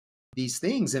overcome these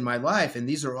things in my life. And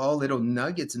these are all little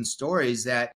nuggets and stories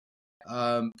that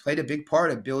played a big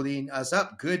part of building us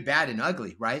up, good, bad, and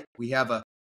ugly, right? We have a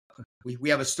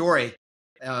story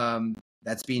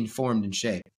that's being formed and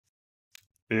shaped.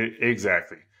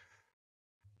 Exactly.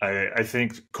 I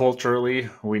think culturally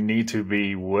we need to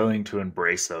be willing to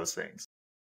embrace those things,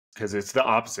 because it's the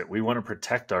opposite. We want to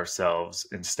protect ourselves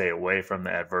and stay away from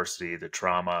the adversity, the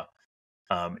trauma,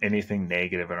 anything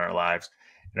negative in our lives.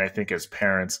 And I think as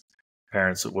parents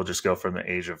will just go from the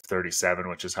age of 37,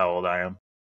 which is how old I am,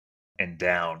 and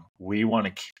down. We want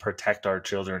to protect our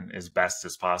children as best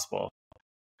as possible,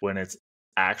 when it's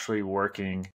actually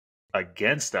working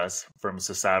against us from a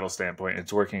societal standpoint.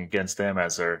 It's working against them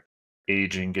as they're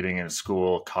aging, getting into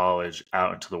school, college,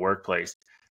 out into the workplace,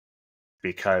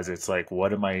 because it's like,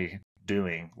 what am I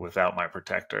doing without my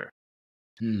protector?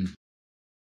 It's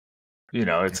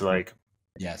like,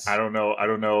 Yes. I don't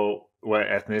know what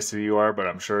ethnicity you are, but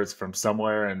I'm sure it's from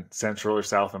somewhere in Central or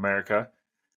South America,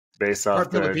 based off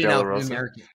Part the Filipino, Del Rosa.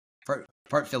 American.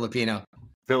 Part Filipino.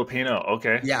 Filipino,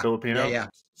 okay. Yeah. Filipino. Yeah.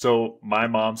 So my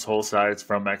mom's whole side's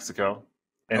from Mexico.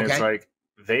 And it's Okay. like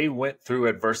they went through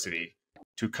adversity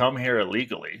to come here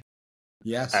illegally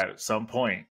Yes. at some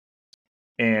point,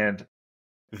 and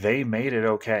they made it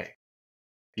okay.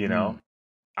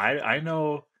 I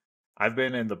know, I've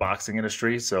been in the boxing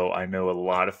industry, so I know a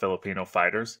lot of Filipino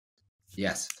fighters.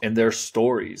 Yes. And their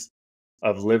stories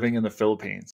of living in the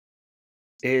Philippines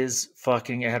is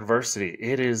fucking adversity.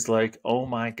 It is like, oh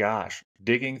my gosh,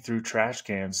 digging through trash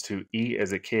cans to eat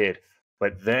as a kid,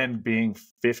 but then being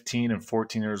 15 and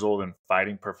 14 years old and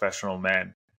fighting professional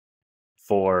men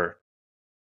for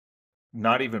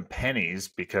not even pennies,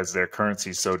 because their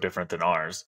currency is so different than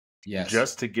ours. Yes.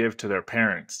 Just to give to their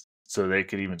parents so they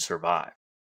could even survive.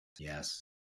 Yes.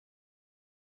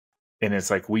 And it's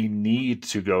like, we need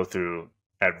to go through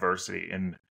adversity.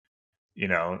 And,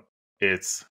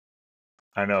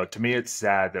 I know, to me, it's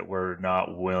sad that we're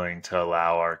not willing to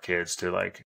allow our kids to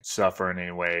like suffer in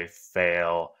any way,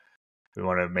 fail. We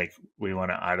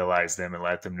want to idolize them and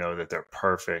let them know that they're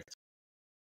perfect.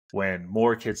 When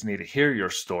more kids need to hear your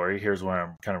story, here's where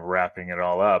I'm kind of wrapping it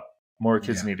all up. More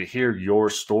kids need to hear your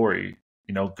story,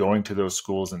 going to those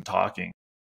schools and talking,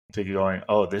 to going,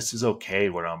 oh, this is okay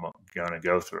what I'm going to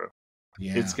go through.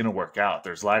 Yeah. It's going to work out.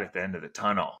 There's light at the end of the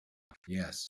tunnel.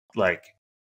 Yes. Like,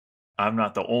 I'm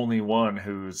not the only one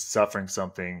who's suffering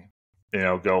something,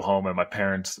 go home and my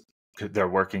parents, they're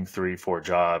working 3-4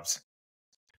 jobs.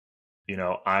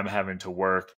 I'm having to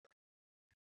work.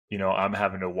 I'm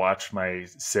having to watch my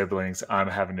siblings. I'm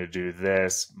having to do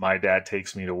this. My dad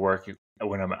takes me to work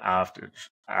when I'm out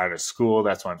of school.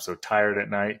 That's why I'm so tired at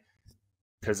night,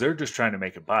 because they're just trying to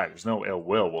make it by. There's no ill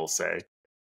will, we'll say.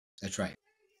 That's right.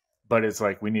 But it's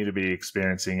like, we need to be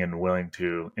experiencing and willing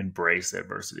to embrace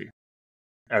adversity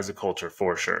as a culture,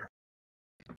 for sure.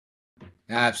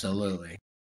 Absolutely.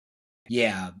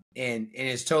 Yeah. And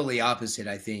it's totally opposite,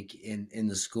 I think, in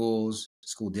the schools,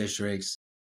 school districts.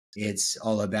 It's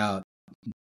all about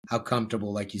how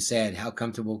comfortable, like you said, how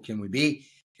comfortable can we be?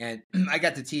 And I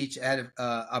got to teach, I had an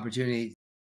opportunity to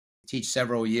teach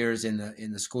several years in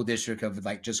the school district of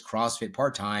like just CrossFit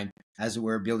part-time as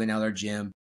we're building out our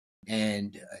gym,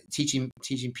 and teaching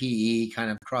PE,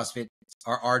 kind of CrossFit,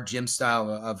 our gym style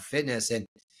of fitness. And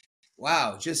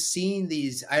wow, just seeing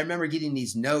these, I remember getting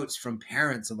these notes from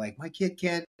parents of like, my kid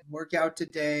can't work out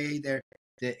today. The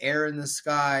air in the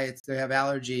sky, they have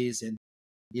allergies, and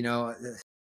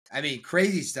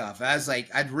crazy stuff. I was like,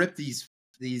 I'd rip these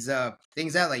things out.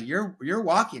 Like, you're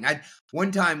walking.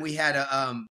 One time we had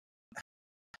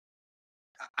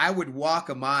I would walk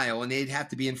a mile and they'd have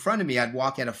to be in front of me. I'd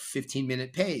walk at a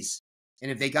 15-minute pace.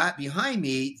 And if they got behind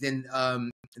me, then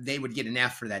they would get an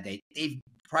F for that day.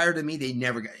 Prior to me, they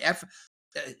never got F.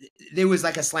 There was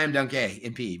like a slam dunk A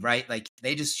in PE, right? Like,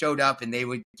 they just showed up and they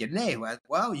would get an A.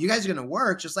 Well, you guys are going to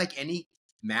work just like any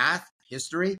math,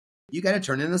 history. You got to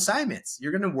turn in assignments.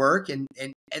 You're going to work. And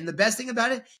the best thing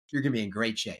about it, you're going to be in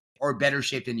great shape, or better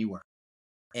shape than you were.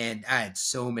 And I had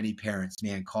so many parents,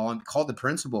 man, call the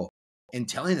principal and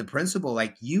telling the principal,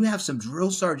 like, you have some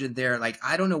drill sergeant there. Like,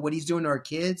 I don't know what he's doing to our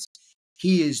kids.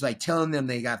 He is like telling them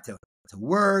they got to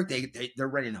work. They're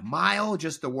running a mile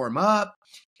just to warm up.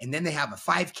 And then they have a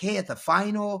 5K at the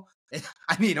final.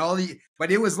 I mean,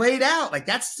 but it was laid out. Like,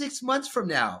 that's 6 months from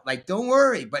now. Like, don't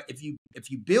worry. But if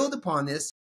you build upon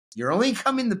this, you're only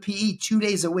coming to PE 2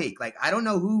 days a week. Like, I don't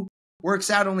know who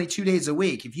works out only 2 days a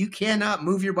week. If you cannot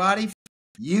move your body,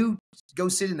 you go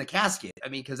sit in the casket. I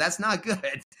mean, because that's not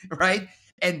good, right?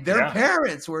 And their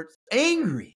parents were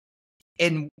angry.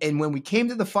 And when we came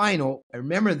to the final, I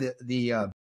remember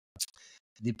the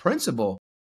principal,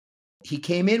 he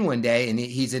came in one day and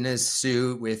he's in his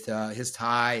suit with his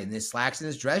tie and his slacks and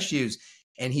his dress shoes,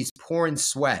 and he's pouring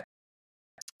sweat.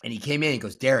 And he came in and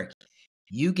goes, Derek,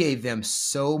 you gave them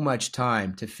so much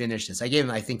time to finish this. I gave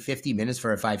him, I think, 50 minutes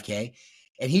for a 5K.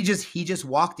 And he just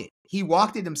walked it. He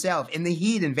walked it himself in the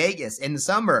heat in Vegas in the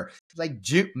summer, like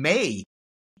May.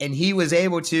 And he was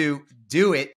able to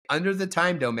do it under the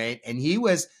time domain. And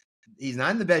he's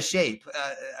not in the best shape,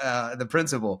 the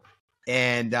principal.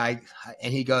 And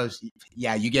he goes,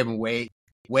 yeah, you gave him way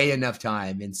enough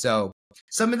time. And so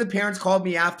some of the parents called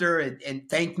me after and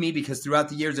thanked me, because throughout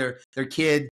the years, their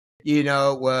kid,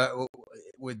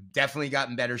 would definitely got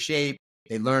in better shape.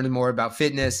 They learned more about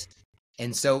fitness.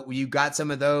 And so you got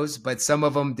some of those, but some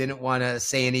of them didn't want to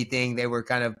say anything. They were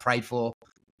kind of prideful.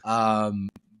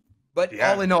 But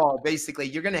all in all, basically,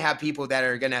 you're going to have people that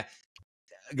are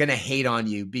going to hate on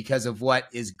you because of what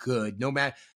is good. No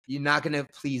matter, you're not going to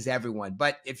please everyone.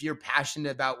 But if you're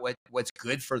passionate about what's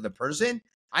good for the person,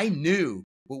 I knew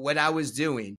what I was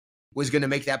doing was going to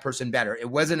make that person better. It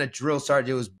wasn't a drill sergeant.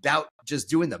 It was about just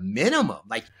doing the minimum.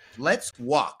 Like, let's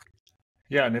walk.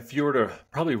 Yeah, and if you were to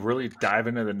probably really dive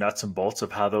into the nuts and bolts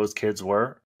of how those kids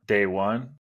were day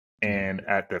one and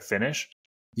at the finish,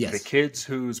 the kids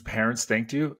whose parents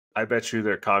thanked you, I bet you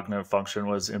their cognitive function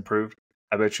was improved.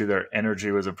 I bet you their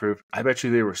energy was improved. I bet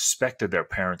you they respected their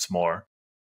parents more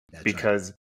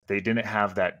because they didn't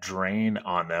have that drain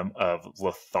on them of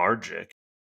lethargic.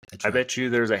 I bet you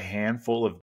there's a handful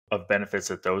of benefits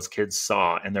that those kids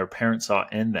saw and their parents saw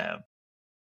in them.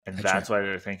 And that's why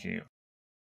they're thanking you.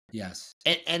 Yes.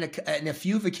 And a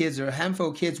few of the kids, or a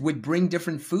handful of kids, would bring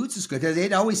different foods to school, because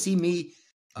they'd always see me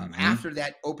after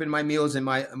that, open my meals and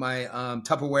my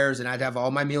Tupperwares, and I'd have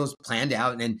all my meals planned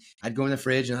out, and then I'd go in the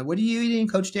fridge and what are you eating,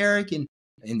 Coach Derek? And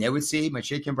they would see my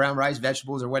chicken, brown rice,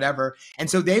 vegetables, or whatever. And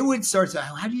so they would start to,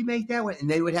 how do you make that one? And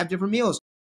they would have different meals.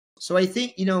 So I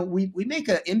think, we make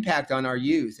an impact on our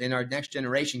youth and our next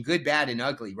generation, good, bad, and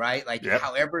ugly, right? Like,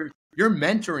 however, you're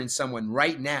mentoring someone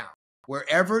right now.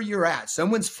 Wherever you're at,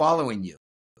 someone's following you.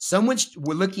 Someone's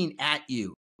looking at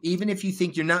you, even if you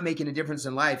think you're not making a difference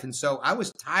in life. And so I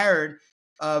was tired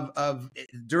of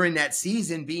during that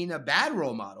season being a bad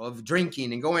role model, of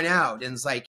drinking and going out. And it's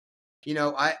like,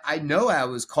 I know I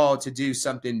was called to do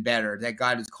something better, that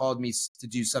God has called me to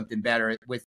do something better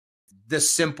with the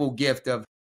simple gift of,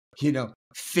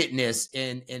 fitness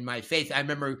in my faith. I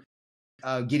remember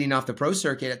getting off the pro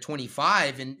circuit at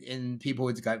 25, and people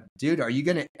would go, dude, are you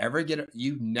going to ever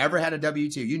you never had a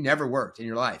W-2. You never worked in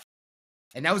your life.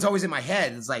 And that was always in my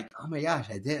head. It's like, oh my gosh,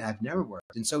 I've never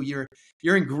worked. And so you're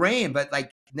ingrained, but like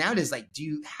nowadays, like, do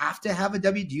you have to have a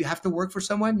W? Do you have to work for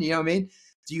someone? You know what I mean?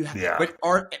 Do you have,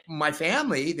 but my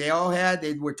family, they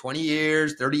were 20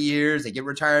 years, 30 years, they get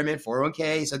retirement,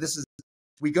 401k. So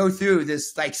we go through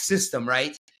this like system,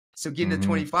 right? So getting to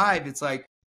 25, it's like,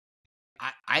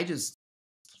 I just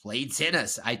played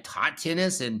tennis. I taught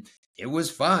tennis and it was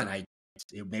fun.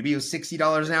 Maybe it was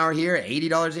 $60 an hour here,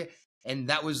 $80 here. And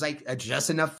that was like just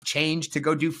enough change to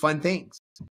go do fun things.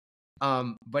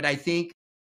 But I think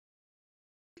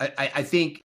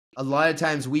a lot of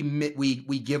times we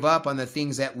give up on the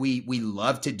things that we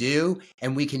love to do,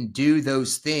 and we can do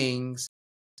those things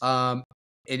and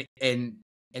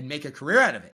make a career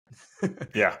out of it.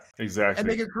 Yeah, exactly. And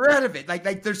make a career out of it.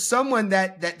 Like there's someone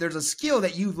that there's a skill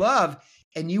that you love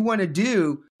and you want to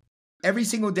do every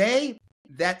single day,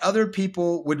 that other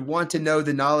people would want to know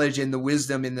the knowledge and the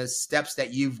wisdom and the steps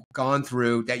that you've gone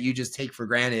through that you just take for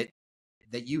granted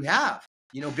that you have,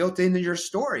 built into your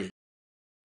story.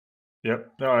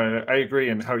 Yep. No, I agree.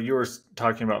 And how you were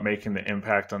talking about making the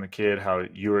impact on the kid, how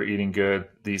you were eating good,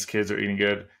 these kids are eating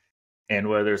good, and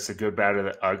whether it's the good, bad, or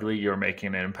the ugly, you're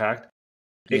making an impact.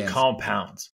 It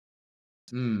compounds.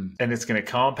 And it's going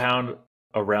to compound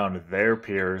around their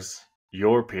peers,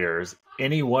 your peers,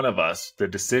 any one of us. The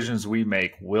decisions we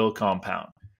make will compound.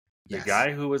 The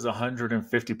guy who was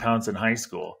 150 pounds in high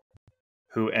school,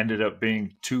 who ended up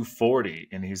being 240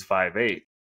 and he's 5'8",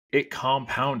 it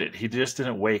compounded. He just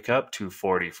didn't wake up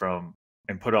 240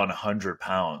 and put on 100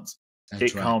 pounds. That's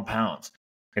It right. compounds,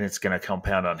 and it's going to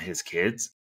compound on his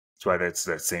kids. That's why that's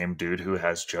that same dude who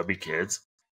has chubby kids.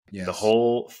 The Yes.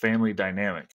 whole family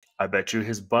dynamic. I bet you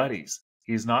his buddies.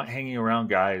 He's not hanging around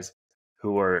guys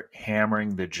who are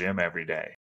hammering the gym every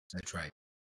day. That's right.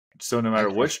 So no matter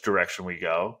That's right. which direction we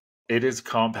go, it is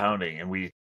compounding, and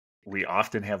we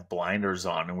often have blinders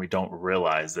on, and we don't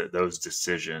realize that those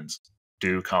decisions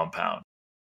do compound,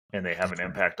 and they have That's an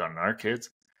right. impact on our kids.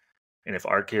 And if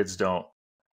our kids don't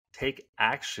take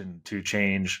action to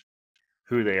change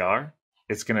who they are,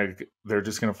 they're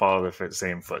just gonna follow the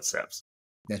same footsteps.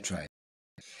 That's right.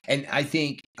 And I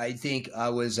think I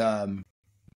was I'm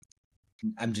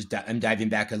diving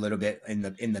back a little bit in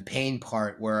the pain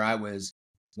part where I was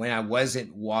when I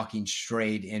wasn't walking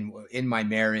straight in my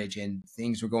marriage and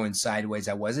things were going sideways.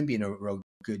 I wasn't being a real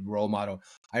good role model.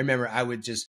 I remember I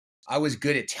was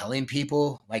good at telling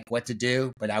people like what to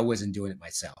do, but I wasn't doing it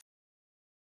myself.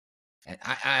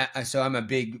 And so I'm a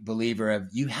big believer of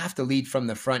you have to lead from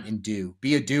the front and do.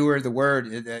 Be a doer. The word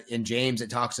in James it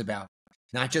talks about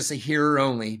not just a hearer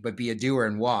only, but be a doer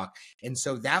and walk. And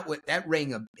so that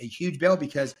rang a huge bell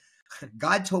because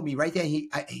God told me right then.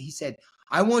 He said,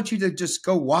 "I want you to just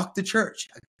go walk to church.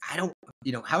 I don't,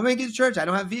 how am I going to get to church? I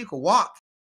don't have a vehicle. Walk."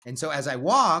 And so as I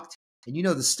walked, and you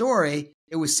know the story,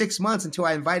 it was 6 months until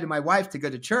I invited my wife to go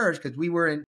to church because we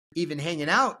weren't even hanging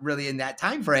out really in that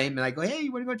time frame. And I go, "Hey,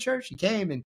 you want to go to church?" She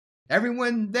came, and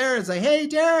everyone there is like, "Hey,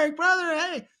 Derek, brother,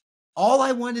 hey." All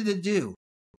I wanted to do,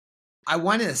 I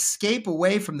wanted to escape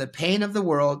away from the pain of the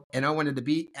world, and I wanted to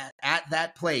be at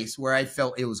that place where I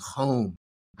felt it was home.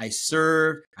 I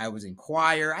served, I was in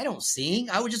choir, I don't sing,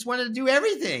 I would just wanted to do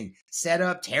everything. Set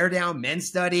up, tear down, men's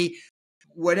study,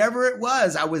 whatever it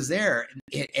was, I was there.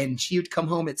 And she would come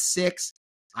home at 6.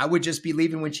 I would just be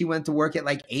leaving when she went to work at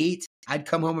like 8. I'd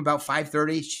come home about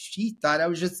 5:30. She thought I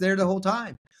was just there the whole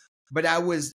time. But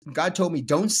God told me,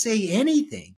 don't say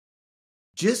anything.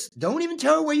 Just don't even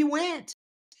tell her where you went.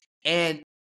 And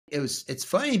it's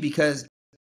funny because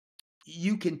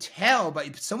you can tell,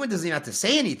 but someone doesn't even have to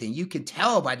say anything. You can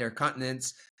tell by their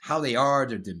countenance, how they are,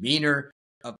 their demeanor,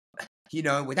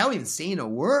 without even saying a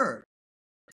word.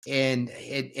 And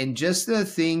just the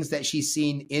things that she's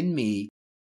seen in me,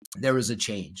 there was a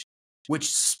change,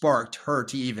 which sparked her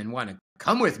to even want to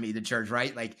come with me to church,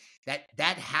 right? Like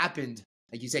that happened,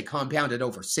 like you say, compounded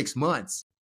over 6 months.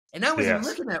 And I wasn't Yes.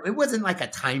 looking at it. It wasn't like a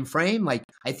time frame. Like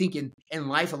I think in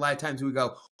life, a lot of times we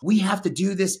go, we have to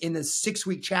do this in this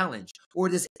 6-week challenge or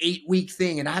this 8-week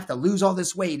thing, and I have to lose all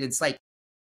this weight. It's like,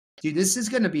 dude, this is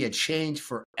going to be a change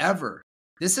forever.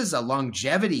 This is a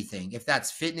longevity thing. If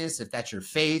that's fitness, if that's your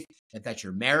faith, if that's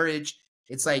your marriage,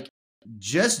 it's like,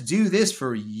 just do this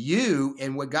for you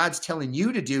and what God's telling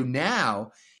you to do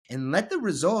now, and let the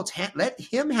results, let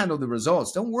him handle the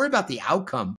results. Don't worry about the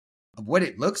outcome of what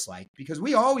it looks like, because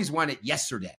we always want it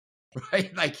yesterday,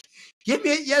 right? Like, give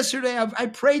me it yesterday. I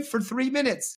prayed for 3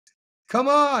 minutes. Come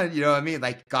on. You know what I mean?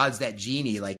 Like God's that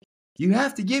genie. Like, you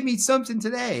have to give me something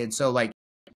today. And so like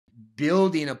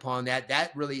building upon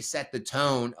that really set the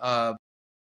tone of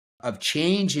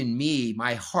change in me,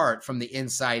 my heart from the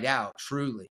inside out,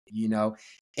 truly,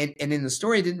 and in the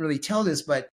story, I didn't really tell this,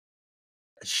 but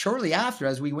shortly after,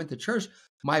 as we went to church,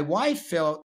 my wife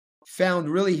found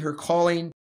really her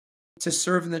calling to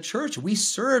serve in the church. We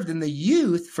served in the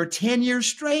youth for 10 years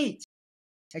straight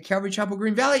at Calvary Chapel,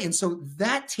 Green Valley. And so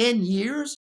that 10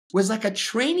 years was like a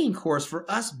training course for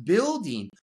us building,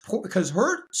 because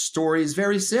her story is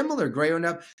very similar. Growing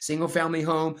up, single family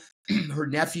home, her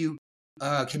nephew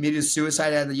committed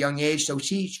suicide at a young age. So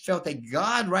she felt that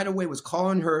God right away was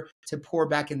calling her to pour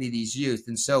back into these youth.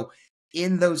 And so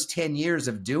in those 10 years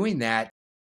of doing that,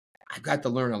 I got to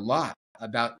learn a lot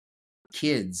about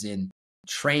kids and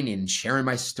training and sharing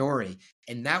my story.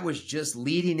 And that was just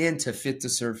leading into Fit to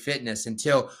Serve Fitness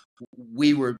until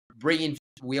we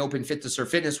opened Fit to Serve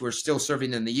Fitness. We're still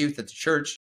serving in the youth at the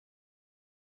church.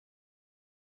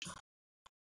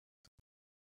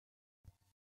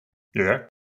 You there?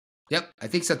 Yep. I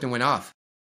think something went off.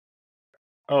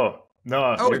 Oh,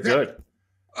 no, you're good.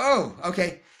 Oh,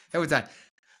 okay. That was that.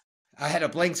 I had a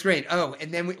blank screen. Oh,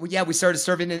 and then we started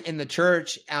serving in the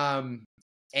church. And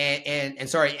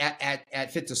sorry,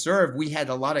 at Fit to Serve, we had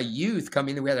a lot of youth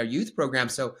coming in. We had our youth program.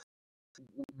 So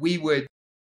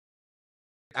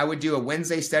I would do a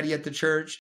Wednesday study at the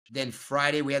church. Then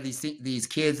Friday, we had these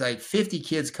kids, like 50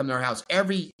 kids come to our house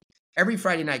every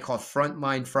Friday night, called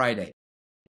Frontline Friday.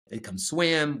 They come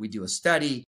swim, we do a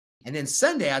study. And then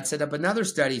Sunday, I'd set up another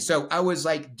study. So I was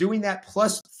like doing that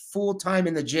plus full time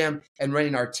in the gym and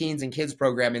running our teens and kids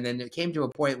program. And then it came to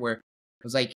a point where it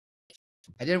was like,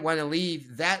 I didn't want to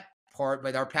leave that part,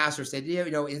 but our pastor said,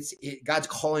 God's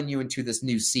calling you into this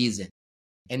new season.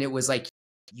 And it was like,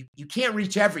 you can't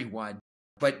reach everyone,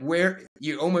 but where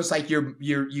you almost like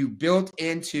you built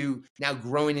into now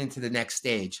growing into the next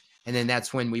stage. And then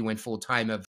that's when we went full time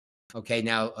of, okay,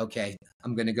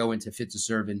 I'm going to go into Fit to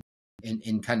Serve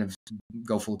and kind of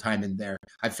go full time in there.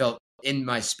 I felt in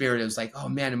my spirit, it was like, oh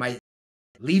man, am I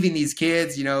leaving these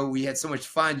kids? We had so much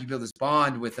fun. You build this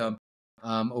bond with them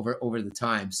over the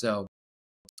time. So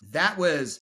that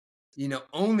was,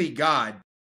 only God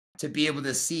to be able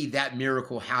to see that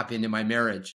miracle happen in my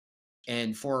marriage.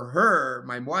 And for her,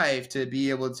 my wife, to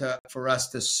be able for us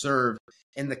to serve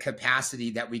in the capacity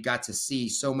that we got to see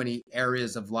so many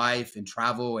areas of life and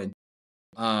travel and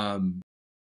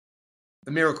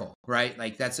the miracle, right?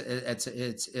 Like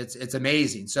it's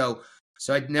amazing. So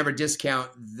I'd never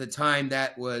discount the time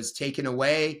that was taken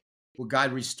away, where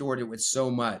God restored it with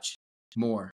so much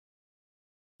more.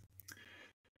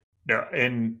 Yeah,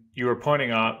 and you were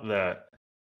pointing out that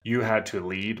you had to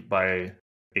lead by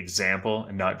example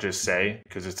and not just say,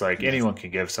 because it's like Yes. anyone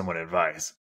can give someone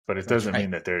advice, but it That's doesn't right.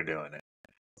 mean that they're doing it.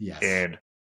 Yes. And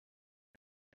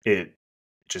it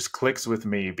just clicks with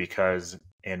me because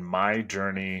in my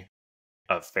journey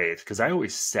of faith, because I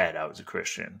always said I was a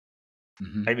Christian.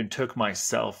 Mhm. I even took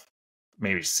myself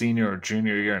maybe senior or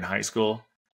junior year in high school.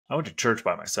 I went to church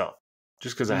by myself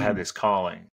just because I had this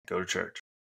calling, go to church.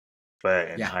 But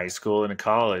in Yeah. high school and in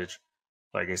college,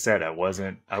 like I said, I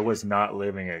was not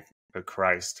living a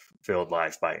Christ filled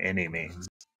life by any means.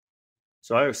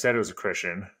 So I always said I was a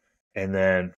Christian. And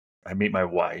then I meet my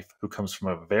wife, who comes from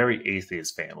a very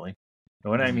atheist family.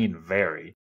 And when I mean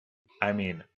very, I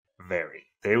mean very.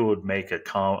 They would make a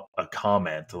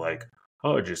comment like,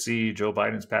 "Oh, did you see Joe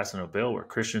Biden's passing a bill where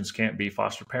Christians can't be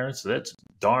foster parents? So that's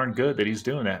darn good that he's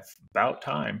doing that. About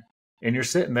time." And you're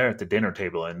sitting there at the dinner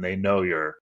table, and they know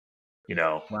you're,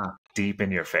 Wow. deep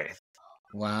in your faith.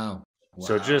 Wow.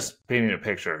 So Wow. just painting a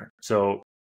picture. So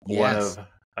Yes.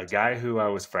 a guy who I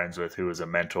was friends with, who was a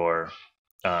mentor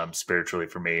spiritually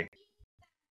for me,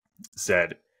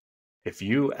 said, if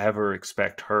you ever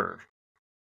expect her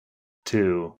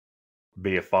to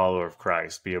be a follower of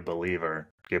Christ, be a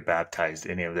believer, get baptized,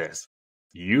 any of this,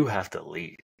 you have to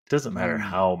lead. It doesn't matter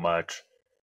how much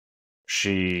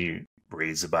she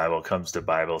reads the Bible, comes to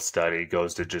Bible study,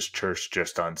 goes to just church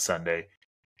just on Sunday.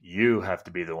 You have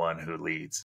to be the one who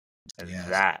leads. And Yes.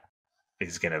 that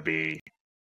is going to be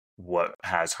what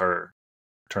has her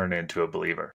turn into a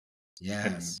believer Yes.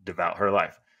 and devout her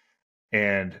life.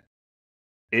 And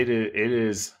it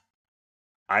is,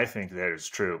 I think that is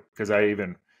true, because I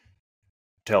even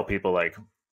tell people, like,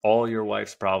 all your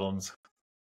wife's problems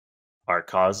are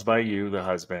caused by you, the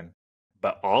husband,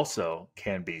 but also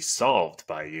can be solved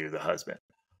by you, the husband.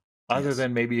 Other Yes.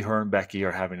 than maybe her and Becky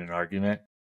are having an argument.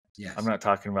 I'm Yes. not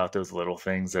talking about those little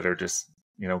things that are just,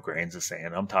 grains of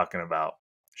sand. I'm talking about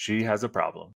she has a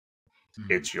problem.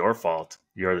 Mhm. It's your fault.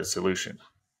 You're the solution.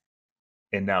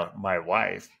 And now my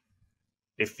wife,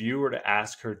 if you were to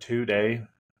ask her today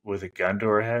with a gun to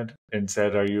her head and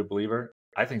said, "Are you a believer?"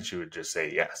 I think she would just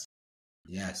say yes.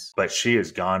 Yes. But she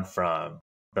has gone from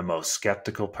the most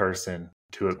skeptical person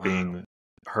to it Wow. being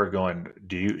her going,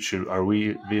 are we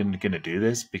even going to do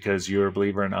this because you're a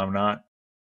believer and I'm not?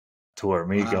 To where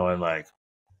me Wow. going like,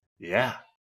 yeah.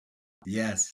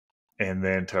 Yes. And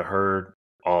then to her,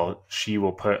 she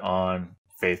will put on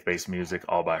faith-based music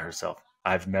all by herself.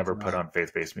 I've never put Wow. on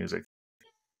faith-based music.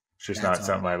 It's just That's not awesome.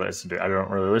 something I listen to. I don't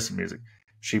really listen to music.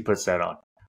 She puts that on.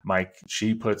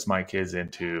 She puts my kids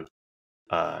into,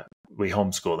 we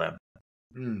homeschool them.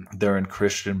 Mm. They're in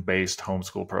Christian-based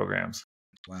homeschool programs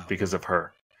Wow. because of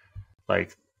her.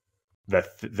 Like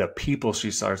the people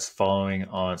she starts following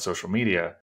on social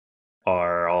media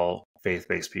are all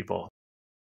faith-based people,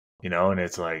 and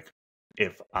it's like,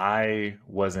 if I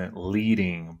wasn't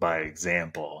leading by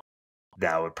example,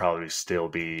 that would probably still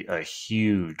be a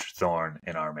huge thorn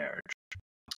in our marriage.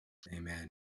 Amen.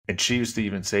 And she used to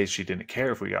even say she didn't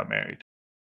care if we got married.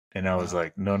 And I was Wow.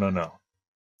 like, no, no, no.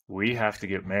 We have to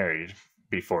get married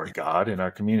before Yeah. God and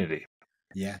our community.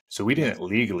 Yeah. So we Yes. didn't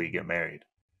legally get married,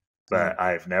 Good. but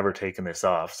I've never taken this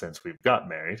off since we've got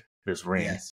married, this ring,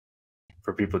 Yes.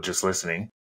 for people just listening.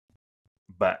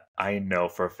 But I know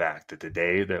for a fact that the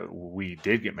day that we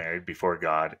did get married before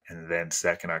God and then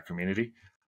second our community,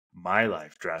 my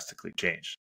life drastically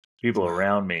changed. People Wow.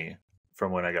 around me,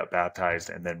 from when I got baptized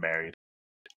and then married,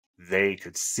 they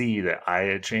could see that I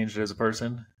had changed as a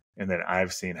person, and then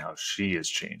I've seen how she has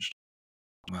changed.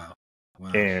 Wow.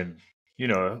 Wow. And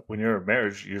when you're in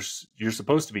marriage, you're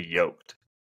supposed to be yoked.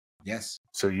 Yes.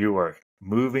 So you are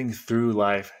moving through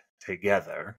life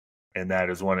together, And that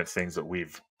is one of the things that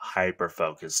we've hyper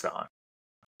focused on.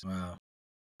 Wow.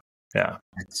 Yeah.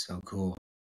 That's so cool.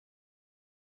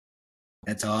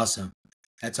 That's awesome.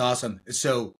 That's awesome.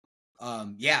 So,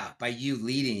 yeah, by you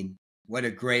leading, what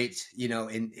a great,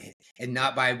 and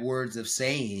not by words of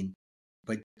saying,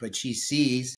 but she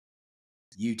sees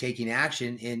you taking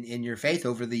action in your faith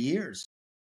over the years,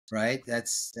 right? That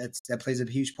plays a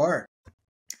huge part.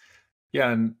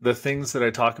 Yeah. And the things that I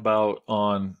talk about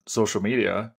on social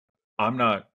media, I'm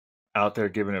not out there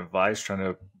giving advice, trying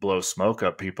to blow smoke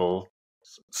up people's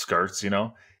skirts,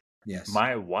 Yes.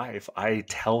 My wife, I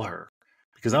tell her,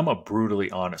 because I'm a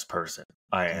brutally honest person.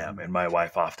 I am. And my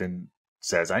wife often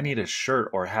says, I need a shirt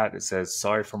or a hat that says,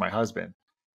 sorry for my husband.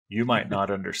 You might not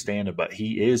understand it, but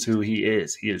he is who he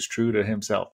is. He is true to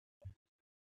himself.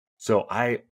 So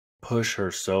I push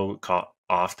her so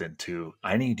often to,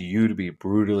 I need you to be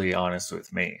brutally honest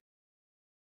with me.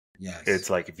 Yes. It's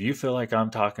like, if you feel like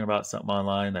I'm talking about something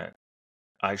online that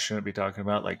I shouldn't be talking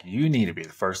about, like, you need to be the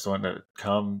first one to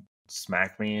come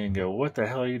smack me and go, what the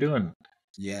hell are you doing?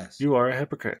 Yes. You are a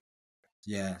hypocrite.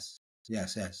 Yes.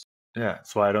 Yes. Yes. Yeah.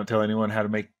 That's why I don't tell anyone how to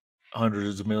make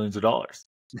hundreds of millions of dollars,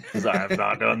 because I have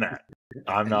not done that.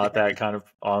 I'm not that kind of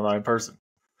online person.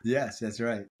 Yes, that's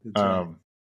right. That's right.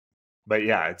 But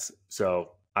yeah,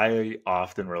 so I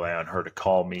often rely on her to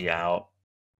call me out.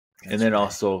 That's and then right.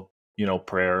 also,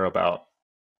 prayer about,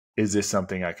 is this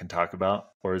something I can talk about,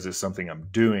 or is this something I'm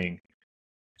doing?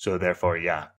 So therefore,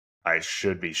 yeah, I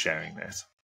should be sharing this.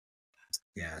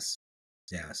 Yes.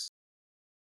 Yes.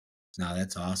 No,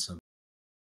 that's awesome.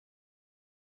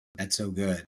 That's so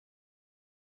good.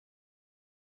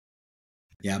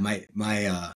 Yeah, my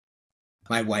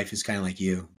wife is kind of like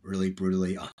you, really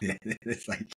brutally honest. It's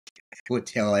like we'll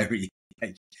tell like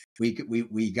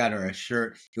we got her a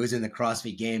shirt. It was in the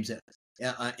CrossFit games.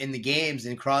 In the games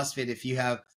in CrossFit, if you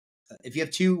have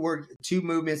two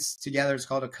movements together, it's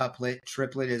called a couplet.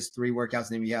 Triplet is 3 workouts,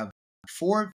 and then we have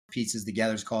 4 pieces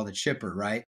together. It's called a chipper,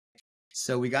 right?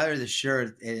 So we got her the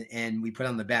shirt, and we put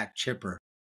on the back chipper,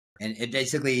 and it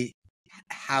basically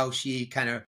how she kind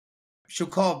of she'll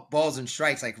call balls and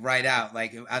strikes like right out.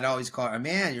 Like I'd always call her,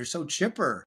 man, you're so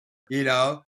chipper,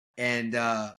 and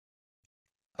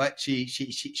but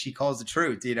she calls the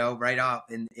truth, right off,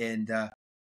 and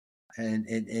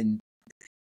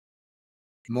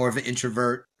more of an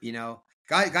introvert,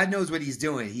 God knows what he's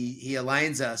doing. He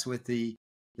aligns us with the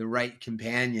right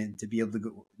companion to be able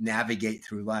to navigate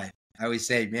through life. I always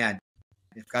say, man,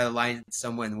 if God aligned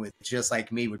someone with just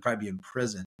like me, would probably be in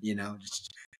prison,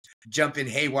 just jumping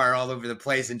haywire all over the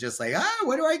place and just like,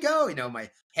 where do I go? My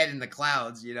head in the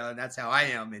clouds, and that's how I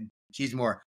am. And she's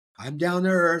more, I'm down to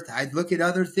earth. I look at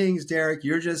other things, Derek.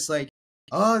 You're just like,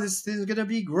 oh, this is going to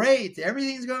be great.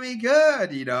 Everything's going to be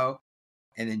good,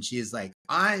 And then she's like,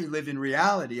 I live in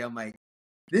reality. I'm like,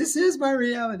 this is my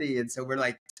reality. And so we're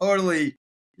like totally,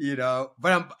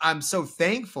 but I'm so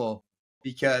thankful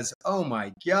because, oh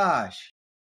my gosh,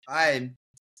 I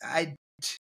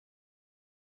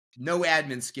no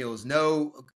admin skills,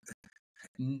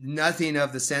 nothing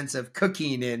of the sense of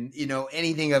cooking and,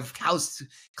 anything of house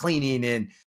cleaning.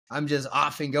 And I'm just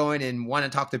off and going and want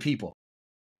to talk to people.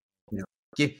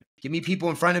 Give me people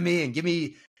in front of me and give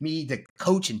me to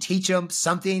coach and teach them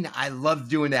something. I love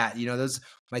doing that. Those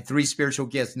my 3 spiritual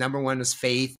gifts. Number 1 was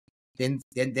faith, then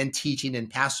teaching,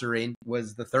 and pastoring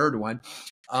was the third one.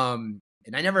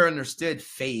 And I never understood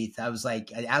faith. I was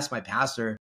like, I asked my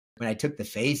pastor when I took the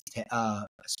faith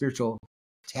spiritual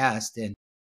test, and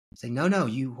it's like, no,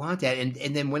 you want that.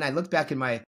 And then when I looked back in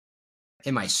my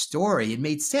story, it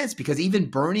made sense because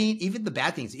even the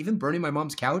bad things, even burning my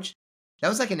mom's couch, that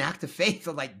was like an act of faith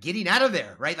of like getting out of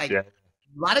there, right? Like a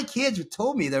lot of kids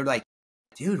told me, they're like,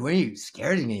 dude, when are you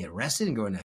scared of getting arrested and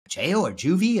going to jail or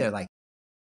juvie? Or like,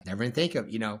 never even think of,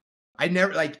 I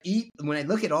never when I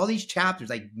look at all these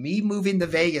chapters, like me moving to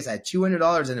Vegas, I had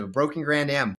 $200 in a broken Grand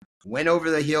Am, went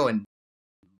over the hill and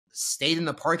stayed in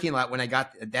the parking lot when I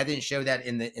got, that didn't show that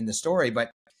in the story, but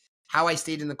how I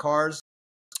stayed in the cars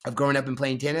of growing up and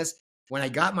playing tennis. When I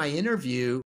got my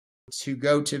interview to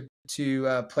go to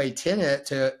play tennis,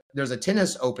 there's a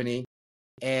tennis opening,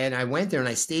 and I went there and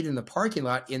I stayed in the parking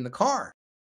lot in the car,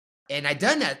 and I'd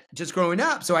done that just growing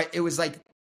up. So it was like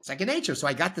second nature. So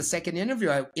I got the second interview.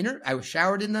 I was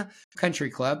showered in the country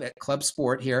club at Club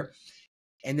Sport here,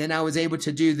 and then I was able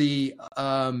to do the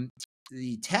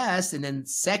test, and then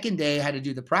second day I had to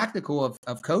do the practical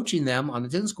of coaching them on the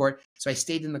tennis court. So I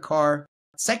stayed in the car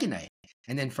second day,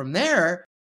 and then from there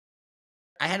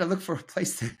I had to look for a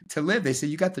place to live. They said,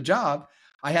 you got the job.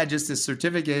 I had just a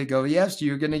certificate to go, yes,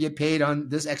 you're going to get paid on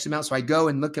this X amount. So I go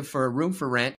and look for a room for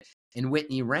rent. in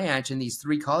Whitney Ranch, and these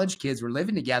 3 college kids were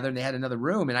living together, and they had another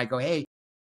room. And I go, hey,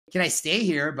 can I stay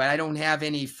here? But I don't have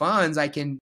any funds. I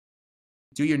can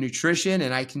do your nutrition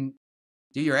and I can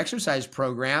do your exercise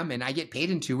program, and I get paid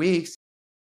in 2 weeks.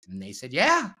 And they said,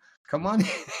 yeah, come on.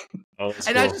 Oh, that's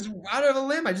And cool. I just, out of a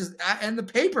limb, and the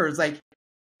papers like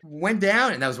went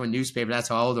down. And that was when newspaper, that's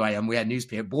how old I am. We had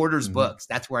newspaper, Borders books.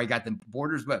 That's where I got the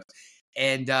Borders books.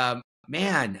 And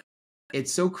man,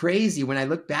 it's so crazy when I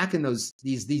look back in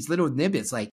these little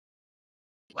nibbits, like,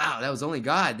 wow, that was only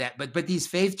God. But these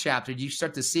faith chapters, you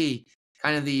start to see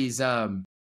kind of these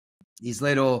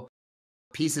little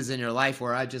pieces in your life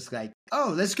where I just like,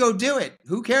 oh, let's go do it.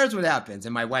 Who cares what happens?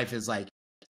 And my wife is like,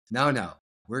 no,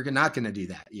 we're not going to do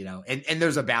that, you know. And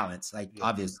there's a balance, like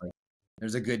obviously,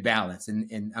 there's a good balance,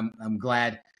 and I'm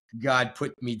glad God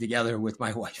put me together with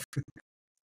my wife.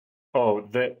 Oh,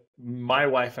 my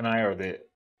wife and I are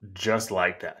just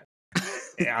like that.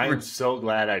 I am so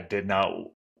glad I did not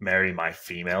marry my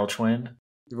female twin.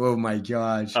 Oh my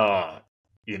gosh.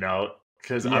 You know,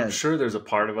 because I'm sure there's a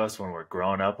part of us when we're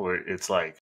growing up where it's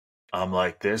like, I'm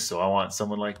like this, so I want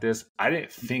someone like this. I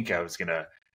didn't think I was going to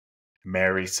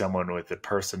marry someone with a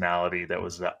personality that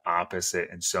was the opposite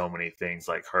in so many things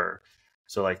like her.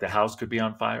 So like the house could be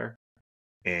on fire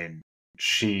and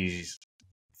she's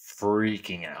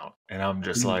freaking out. And I'm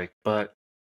just like, but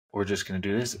we're just going to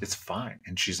do this. It's fine.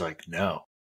 And she's like, no,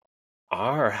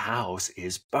 our house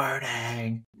is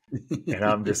burning. And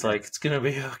I'm just like, it's going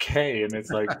to be okay. And it's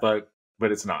like, but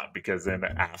it's not, because then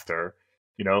after,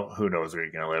 you know, who knows where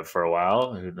you're going to live for a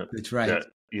while. That's right.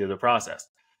 The process.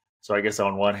 So I guess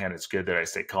on one hand, it's good that I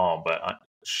stay calm, but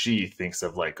she thinks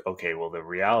of like, okay, well, the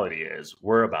reality is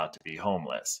we're about to be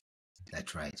homeless.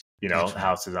 That's right. You know,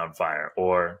 house is on fire.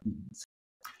 Or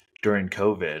during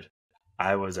COVID,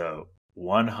 I was a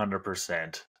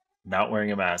 100% not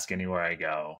wearing a mask anywhere I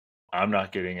go. I'm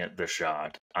not getting the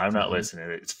shot. I'm not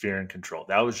listening. It's fear and control.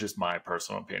 That was just my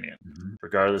personal opinion,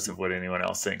 regardless of what anyone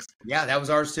else thinks. Yeah, that was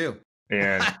ours too.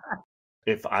 And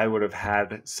if I would have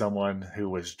had someone who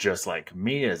was just like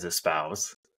me as a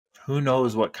spouse, who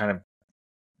knows what kind of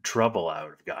trouble I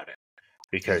would have gotten,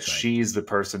 because she's the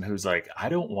person who's like, I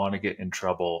don't want to get in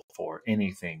trouble for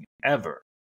anything ever.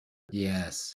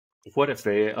 Yes. What if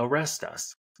they arrest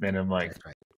us? And I'm like,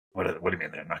 what do you mean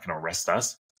they're not going to arrest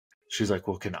us? She's like,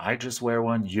 well, can I just wear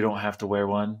one? You don't have to wear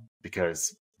one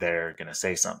because they're going to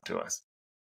say something to us.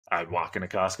 I'd walk into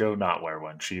Costco, not wear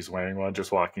one. She's wearing one,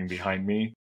 just walking behind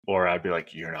me. Or I'd be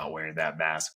like, you're not wearing that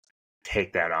mask.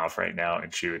 Take that off right now.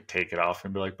 And she would take it off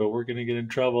and be like, but we're going to get in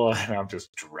trouble. And I'm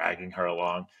just dragging her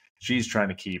along. She's trying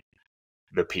to keep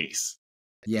the peace.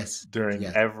 Yes. During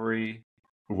every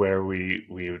where we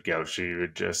would go, she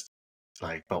would just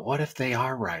like, but what if they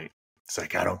are right? It's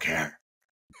like, I don't care.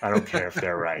 I don't care if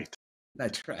they're right.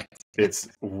 That's right.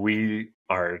 We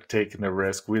are taking the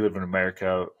risk. We live in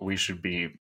America. We're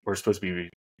supposed to be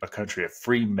a country of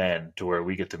free men, to where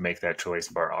we get to make that choice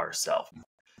for ourselves.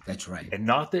 That's right. And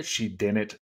not that she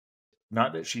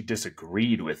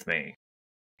disagreed with me.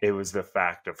 It was the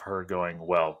fact of her going,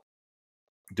 well,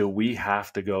 do we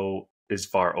have to go as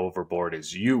far overboard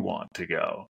as you want to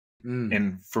go?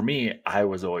 And for me, I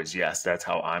was always, yes, that's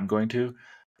how I'm going to.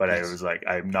 But I was like,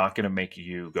 I'm not going to make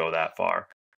you go that far.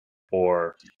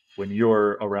 Or when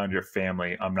you're around your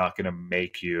family, I'm not going to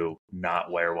make you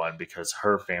not wear one, because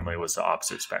her family was the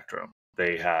opposite spectrum.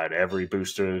 They had every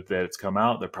booster that's come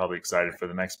out. They're probably excited for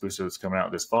the next booster that's coming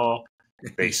out this fall.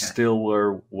 They still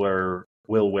will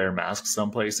wear masks some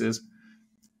places.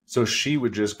 So she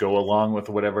would just go along with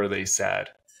whatever they said.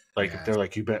 Like if they're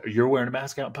like, you're wearing a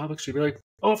mask out in public, she'd be like,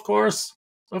 oh, of course.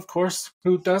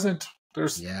 Who doesn't?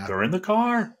 They're in the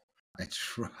car.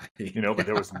 That's right. You know, but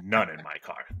there was none in my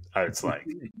car. It's like,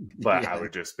 but I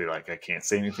would just be like, I can't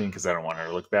say anything because I don't want her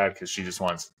to look bad, because she just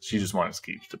wants to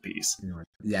keep the peace.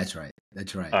 That's right.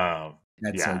 That's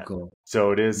so cool.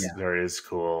 So there is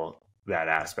cool, that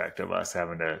aspect of us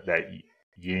having that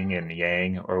yin and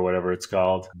yang, or whatever it's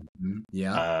called.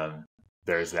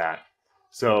 There's that.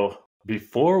 So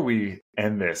before we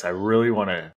end this, I really want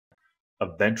to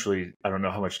eventually, I don't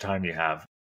know how much time you have,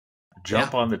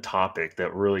 jump on the topic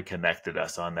that really connected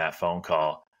us on that phone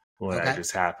call, when I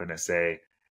just happened to say,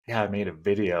 I made a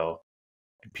video,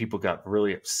 and people got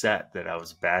really upset that I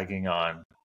was bagging on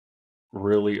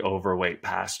really overweight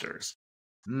pastors.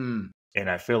 And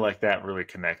I feel like that really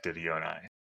connected you and I.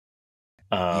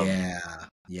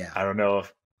 I don't know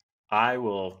if I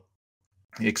will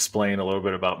explain a little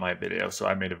bit about my video. So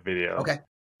I made a video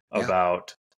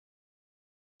about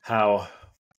how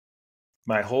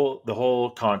the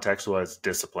whole context was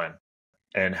discipline,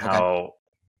 and how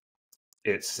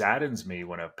it saddens me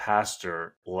when a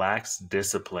pastor lacks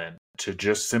discipline to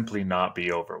just simply not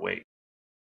be overweight.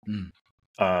 Mm.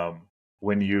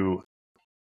 When you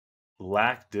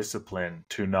lack discipline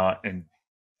to not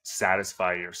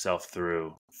satisfy yourself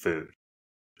through food,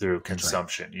 through That's right.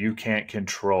 consumption, you can't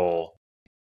control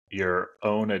your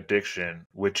own addiction,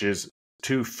 which is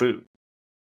to food.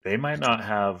 They might That's not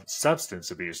have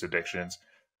substance abuse addictions,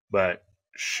 but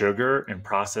sugar and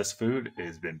processed food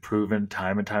has been proven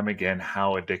time and time again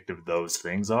how addictive those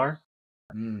things are.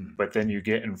 right. Mm. But then you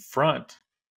get in front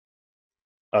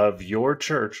of your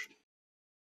church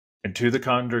and to the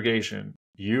congregation,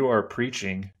 you are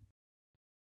preaching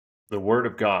the word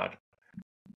of God.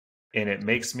 And it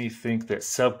makes me think that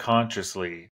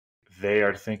subconsciously they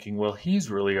are thinking, well, he's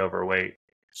really overweight,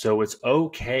 so it's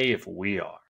okay if we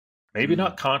are. Maybe Mm.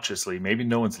 not consciously, maybe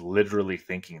no one's literally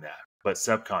thinking that, but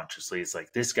subconsciously it's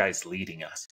like, this guy's leading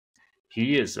us.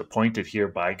 He is appointed here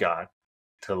by God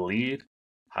to lead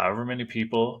however many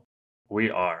people we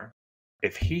are.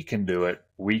 If he can do it,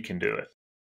 we can do it.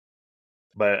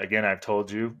 But again, I've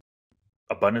told you,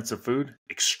 abundance of food,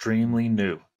 extremely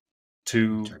new That's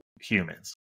to right.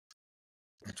 humans.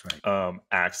 That's right.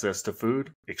 Access to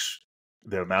food,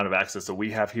 the amount of access that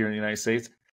we have here in the United States,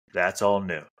 that's all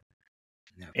new.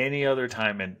 Yeah. Any other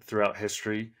time throughout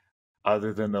history,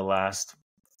 other than the last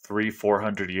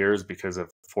 400 years, because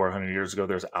of 400 years ago,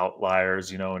 there's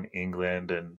outliers, in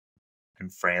England and in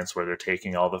France where they're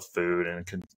taking all the food and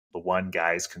the one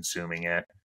guy's consuming it.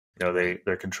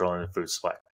 They're controlling the food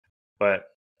supply. But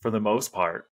for the most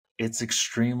part, it's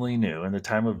extremely new. In the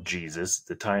time of Jesus,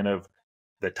 the time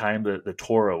that the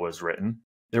Torah was written,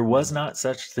 there was not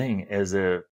such thing as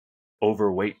a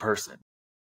overweight person.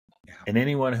 Yeah. And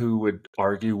anyone who would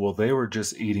argue, well, they were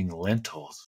just eating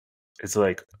lentils. It's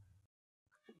like,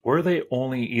 were they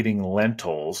only eating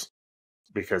lentils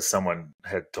because someone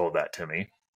had told that to me?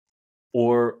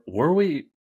 Or were we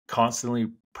constantly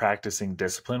practicing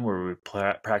discipline? Were we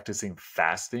practicing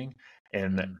fasting?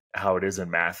 And how it is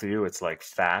in Matthew, it's like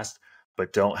fast,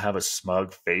 but don't have a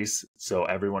smug face so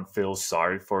everyone feels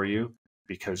sorry for you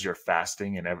because you're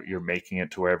fasting and you're making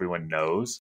it to where everyone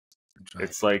knows. That's right.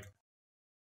 It's like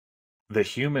the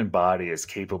human body is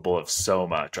capable of so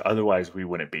much. Otherwise, we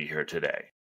wouldn't be here today.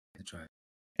 That's right.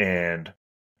 And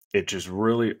it just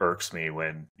really irks me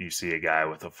when you see a guy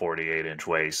with a 48-inch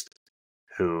waist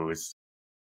who's,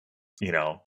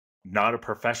 not a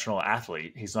professional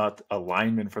athlete. He's not a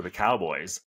lineman for the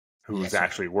Cowboys who's Yes, sir.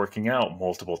 actually working out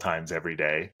multiple times every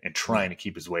day and trying Right. to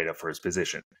keep his weight up for his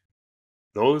position.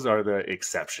 Those are the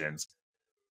exceptions.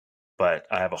 But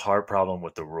I have a hard problem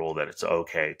with the rule that it's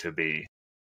okay to be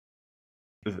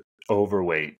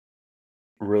overweight,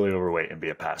 really overweight, and be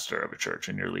a pastor of a church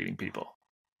and you're leading people.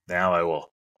 Now I will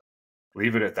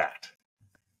leave it at that.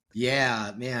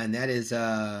 Yeah, man, that is,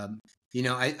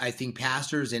 I think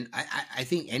pastors and I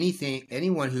think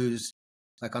anyone who's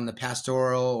like on the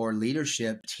pastoral or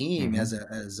leadership team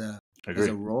Mm-hmm. as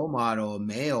a role model, a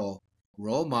male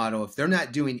role model, if they're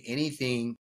not doing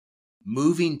anything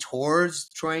moving towards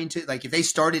trying to, like, if they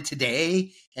started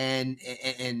today and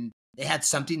they had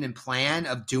something in plan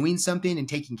of doing something and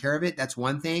taking care of it, that's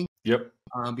one thing. Yep.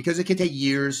 Because it could take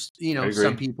years,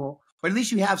 some people, but at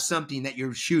least you have something that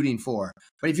you're shooting for.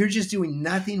 But if you're just doing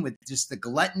nothing with just the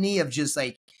gluttony of just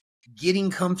like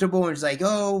getting comfortable and it's like,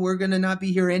 oh, we're going to not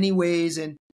be here anyways.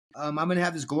 And I'm going to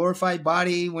have this glorified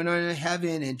body when I'm in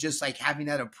heaven, and just like having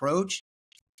that approach,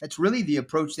 that's really the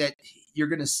approach that you're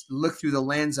going to look through the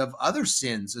lens of other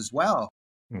sins as well.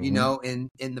 Mm-hmm.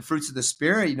 In the fruits of the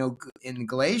spirit, in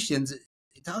Galatians,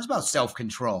 it talks about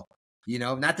self-control.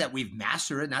 Not that we've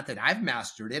mastered it, not that I've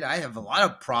mastered it. I have a lot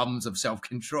of problems of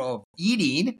self-control,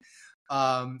 eating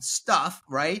stuff,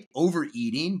 right?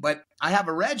 Overeating, but I have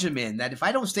a regimen that if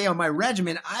I don't stay on my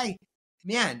regimen,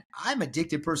 I'm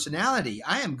addicted personality.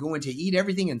 I am going to eat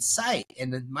everything in sight.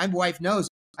 And my wife knows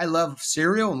I love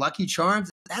cereal and Lucky Charms.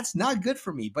 That's not good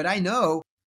for me, but I know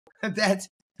that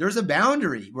there's a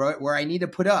boundary where I need to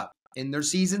put up. And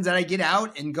there's seasons that I get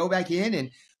out and go back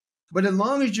in, but as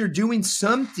long as you're doing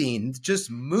something,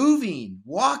 just moving,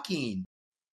 walking,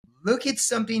 look at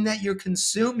something that you're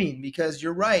consuming, because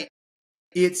you're right.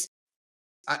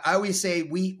 I always say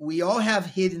we all have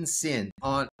hidden sin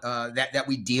on that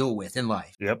we deal with in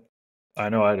life. Yep. I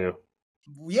know I do.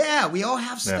 Yeah, we all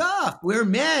have stuff. We're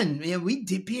men.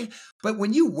 But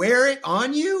when you wear it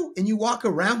on you and you walk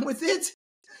around with it,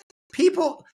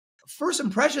 people, first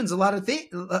impressions, a lot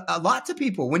to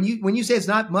people. When you say it's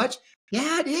not much,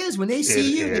 yeah, it is. When they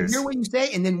see you, they hear what you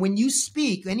say, and then when you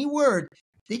speak any word,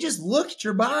 they just look at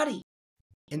your body.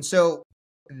 And so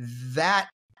that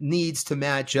needs to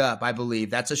match up, I believe.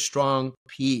 That's a strong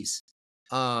piece.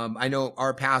 I know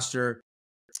our pastor,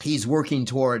 he's working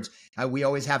towards, we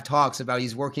always have talks about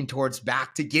he's working towards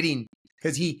back to getting,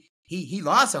 because he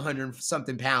lost 100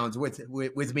 something pounds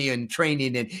with me and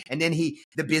training, and then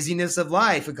the busyness of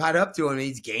life, it got up to him, and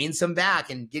he's gained some back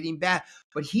and getting back,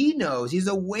 but he knows, he's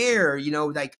aware,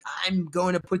 like, I'm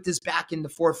going to put this back in the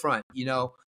forefront,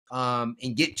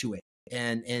 and get to it,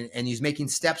 and he's making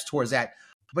steps towards that,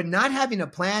 but not having a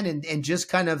plan and just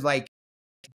kind of like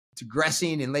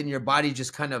digressing and letting your body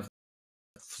just kind of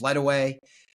flood away.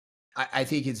 I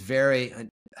think it's very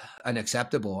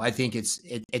unacceptable. I think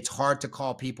it's hard to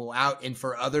call people out and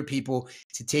for other people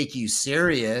to take you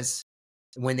serious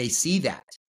when they see that.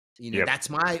 Yep. That's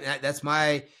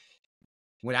my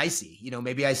what I see.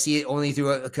 Maybe I see it only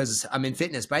through because I'm in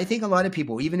fitness, but I think a lot of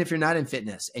people, even if you're not in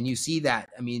fitness and you see that,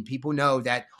 I mean, people know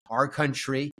that our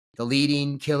country, the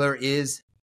leading killer is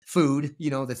food.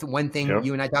 The one thing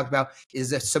you and I talked about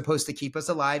is supposed to keep us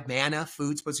alive. Manna,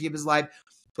 food's supposed to keep us alive.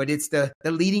 But it's the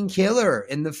leading killer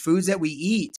in the foods that we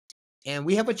eat. And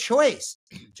we have a choice.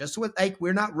 Just like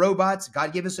we're not robots.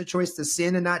 God gave us a choice to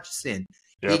sin and not sin.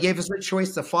 Yep. He gave us a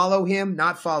choice to follow him,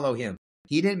 not follow him.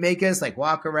 He didn't make us like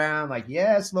walk around like,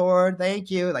 yes, Lord,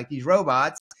 thank you, like these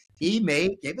robots. He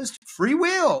gave us free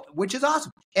will, which is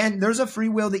awesome. And there's a free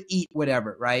will to eat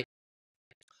whatever, right?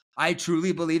 I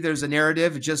truly believe there's a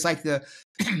narrative, just like the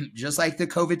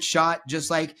COVID shot, just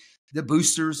like the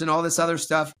boosters and all this other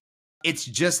stuff. It's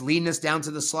just leading us down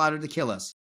to the slaughter to kill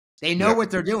us. They know what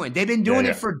they're doing. They've been doing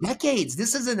it for decades.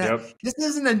 This isn't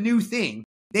a new thing.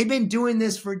 They've been doing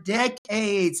this for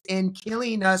decades and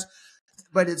killing us,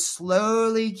 but it's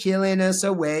slowly killing us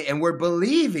away. And we're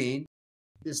believing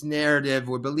this narrative.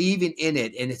 We're believing in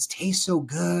it, and it tastes so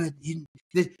good.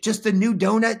 Just the new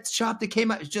donut shop that came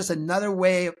out is just another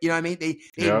way. You know what I mean? They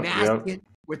mask it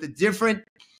with a different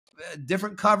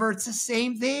cover. It's the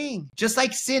same thing, just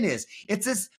like sin is. It's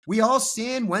this, we all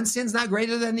sin. One sin's not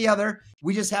greater than the other.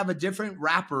 We just have a different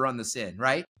wrapper on the sin,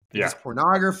 right? Yeah. If it's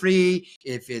pornography,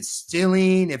 if it's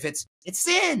stealing, if it's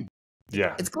sin.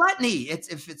 Yeah. It's gluttony.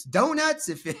 If it's donuts,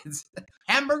 if it's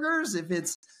hamburgers, if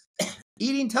it's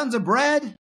eating tons of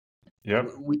bread.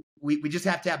 Yep. We just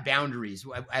have to have boundaries.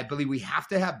 I believe we have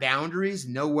to have boundaries,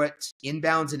 know what's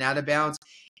inbounds and out of bounds.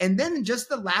 And then just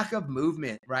the lack of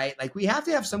movement, right? Like we have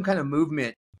to have some kind of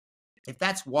movement. If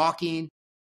that's walking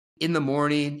in the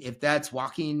morning, if that's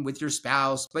walking with your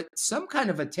spouse, but some kind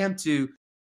of attempt to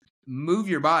move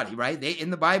your body, right?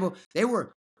 In the Bible, they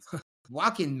were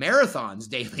walking marathons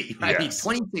daily, right? Yes.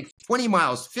 20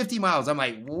 miles, 50 miles. I'm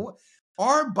like, what?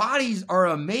 Our bodies are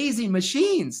amazing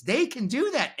machines. They can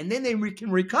do that. And then they can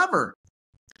recover,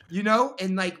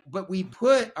 and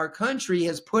but our country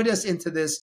has put us into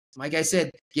this, like I said,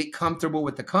 get comfortable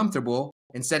with the comfortable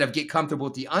instead of get comfortable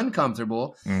with the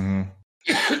uncomfortable.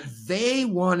 Mm-hmm. They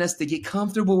want us to get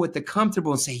comfortable with the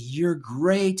comfortable and say, you're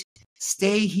great.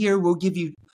 Stay here. We'll give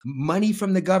you money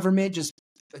from the government. Just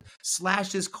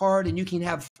slash this card and you can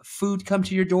have food come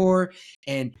to your door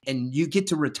and you get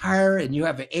to retire and you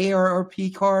have an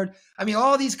AARP card. I mean,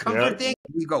 all these comfort things.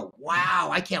 You go, wow,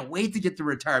 I can't wait to get to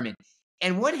retirement.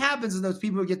 And what happens to those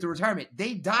people who get to retirement?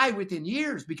 They die within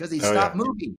years because they stop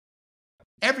moving.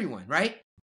 Everyone, right?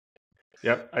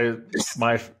 Yep.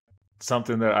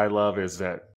 Something that I love is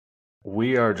that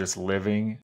we are just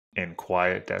living in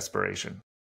quiet desperation.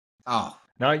 Oh,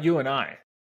 not you and I,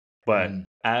 but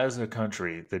as a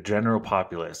country, the general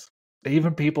populace,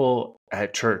 even people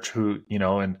at church who,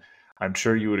 and I'm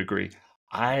sure you would agree,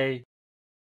 I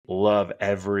love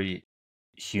every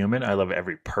human. I love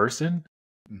every person,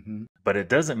 but it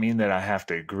doesn't mean that I have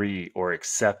to agree or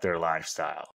accept their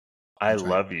lifestyle. I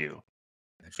love you.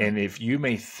 Right. And if you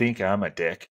may think I'm a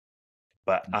dick,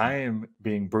 but I am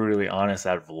being brutally honest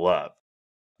out of love,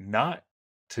 not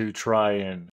to try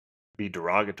and be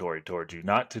derogatory towards you,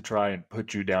 not to try and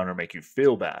put you down or make you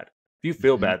feel bad. If you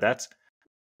feel bad, that's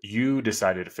you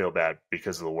decided to feel bad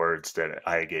because of the words that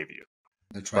I gave you.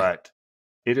 That's right. But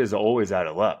it is always out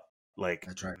of love. Like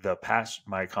that's right.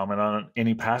 My comment on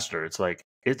any pastor, it's like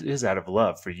it is out of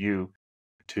love for you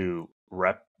to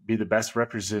be the best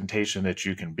representation that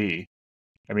you can be.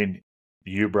 I mean,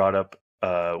 you brought up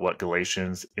what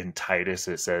Galatians in Titus,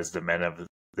 it says the men of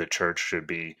the church should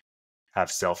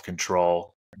have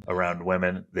self-control around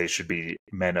women. They should be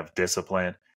men of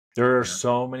discipline. There are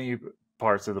so many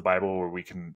parts of the Bible where we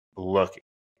can look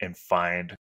and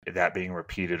find that being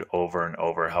repeated over and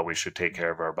over, how we should take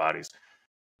care of our bodies.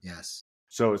 Yes.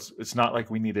 So it's not like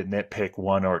we need to nitpick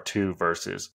one or two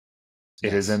verses.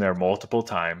 It is in there multiple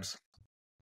times.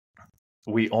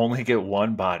 We only get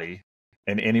one body,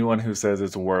 and anyone who says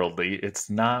it's worldly, it's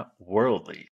not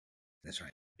worldly. That's right.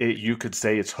 You could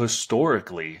say it's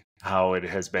historically how it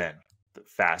has been.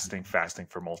 fasting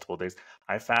for multiple days.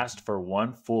 I fast for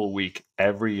 1 full week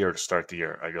every year to start the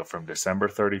year. I go from December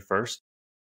 31st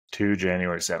to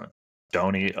January 7th.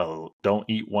 Don't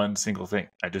eat one single thing.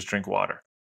 I just drink water.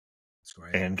 That's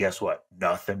great. And guess what?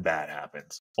 Nothing bad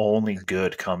happens. Only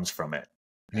good comes from it.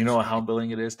 You know how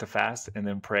humbling it is to fast and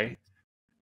then pray?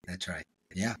 That's right.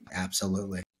 Yeah,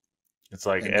 absolutely. It's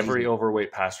like every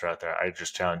overweight pastor out there, I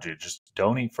just challenge you, just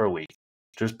don't eat for a week.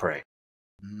 Just pray.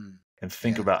 And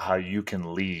think about how you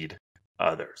can lead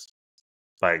others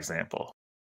by example.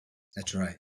 That's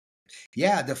right.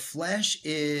 Yeah, the flesh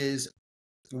is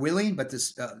willing, but the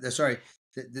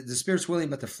spirit's willing,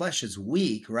 but the flesh is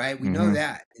weak, right? We know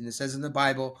that. And it says in the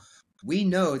Bible, we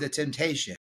know the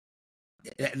temptation.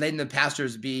 Letting the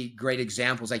pastors be great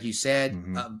examples, like you said,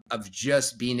 of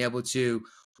just being able to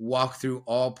walk through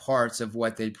all parts of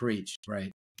what they preach,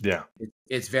 right? Yeah.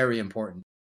 It's very important.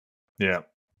 Yeah.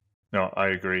 No, I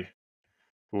agree.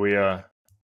 Well,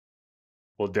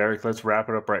 Derek, let's wrap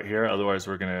it up right here. Otherwise,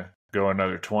 we're going to go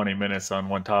another 20 minutes on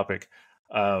one topic.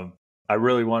 I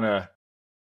really want to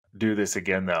do this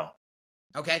again, though.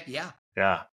 Okay. Yeah.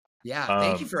 Yeah. Yeah.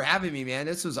 Thank you for having me, man.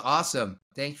 This was awesome.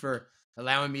 Thanks for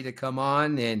allowing me to come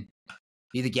on and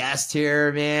be the guest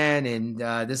here, man. And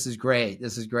this is great.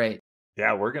 This is great.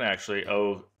 Yeah, we're going to actually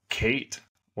owe Kate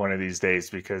one of these days,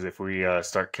 because if we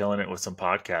start killing it with some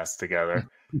podcasts together,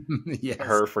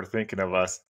 her for thinking of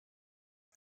us.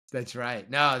 That's right.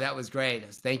 No, that was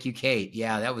great. Thank you, Kate.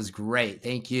 Yeah, that was great.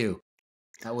 Thank you.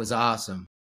 That was awesome.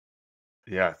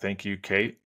 Yeah, thank you,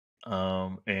 Kate.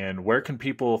 And where can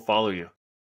people follow you?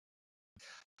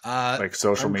 Like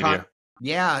social media?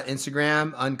 Yeah,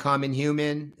 Instagram, Uncommon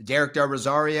Human, Derek Del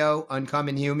Rosario,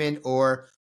 Uncommon Human, or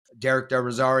Derek Del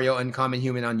Rosario, Uncommon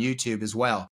Human on YouTube as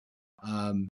well.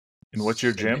 And what's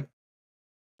your gym?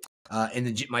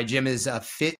 My gym is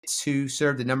Fit to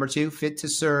Serve, the number 2, Fit to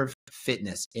Serve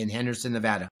Fitness in Henderson,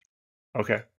 Nevada.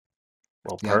 Okay.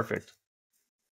 Well, perfect.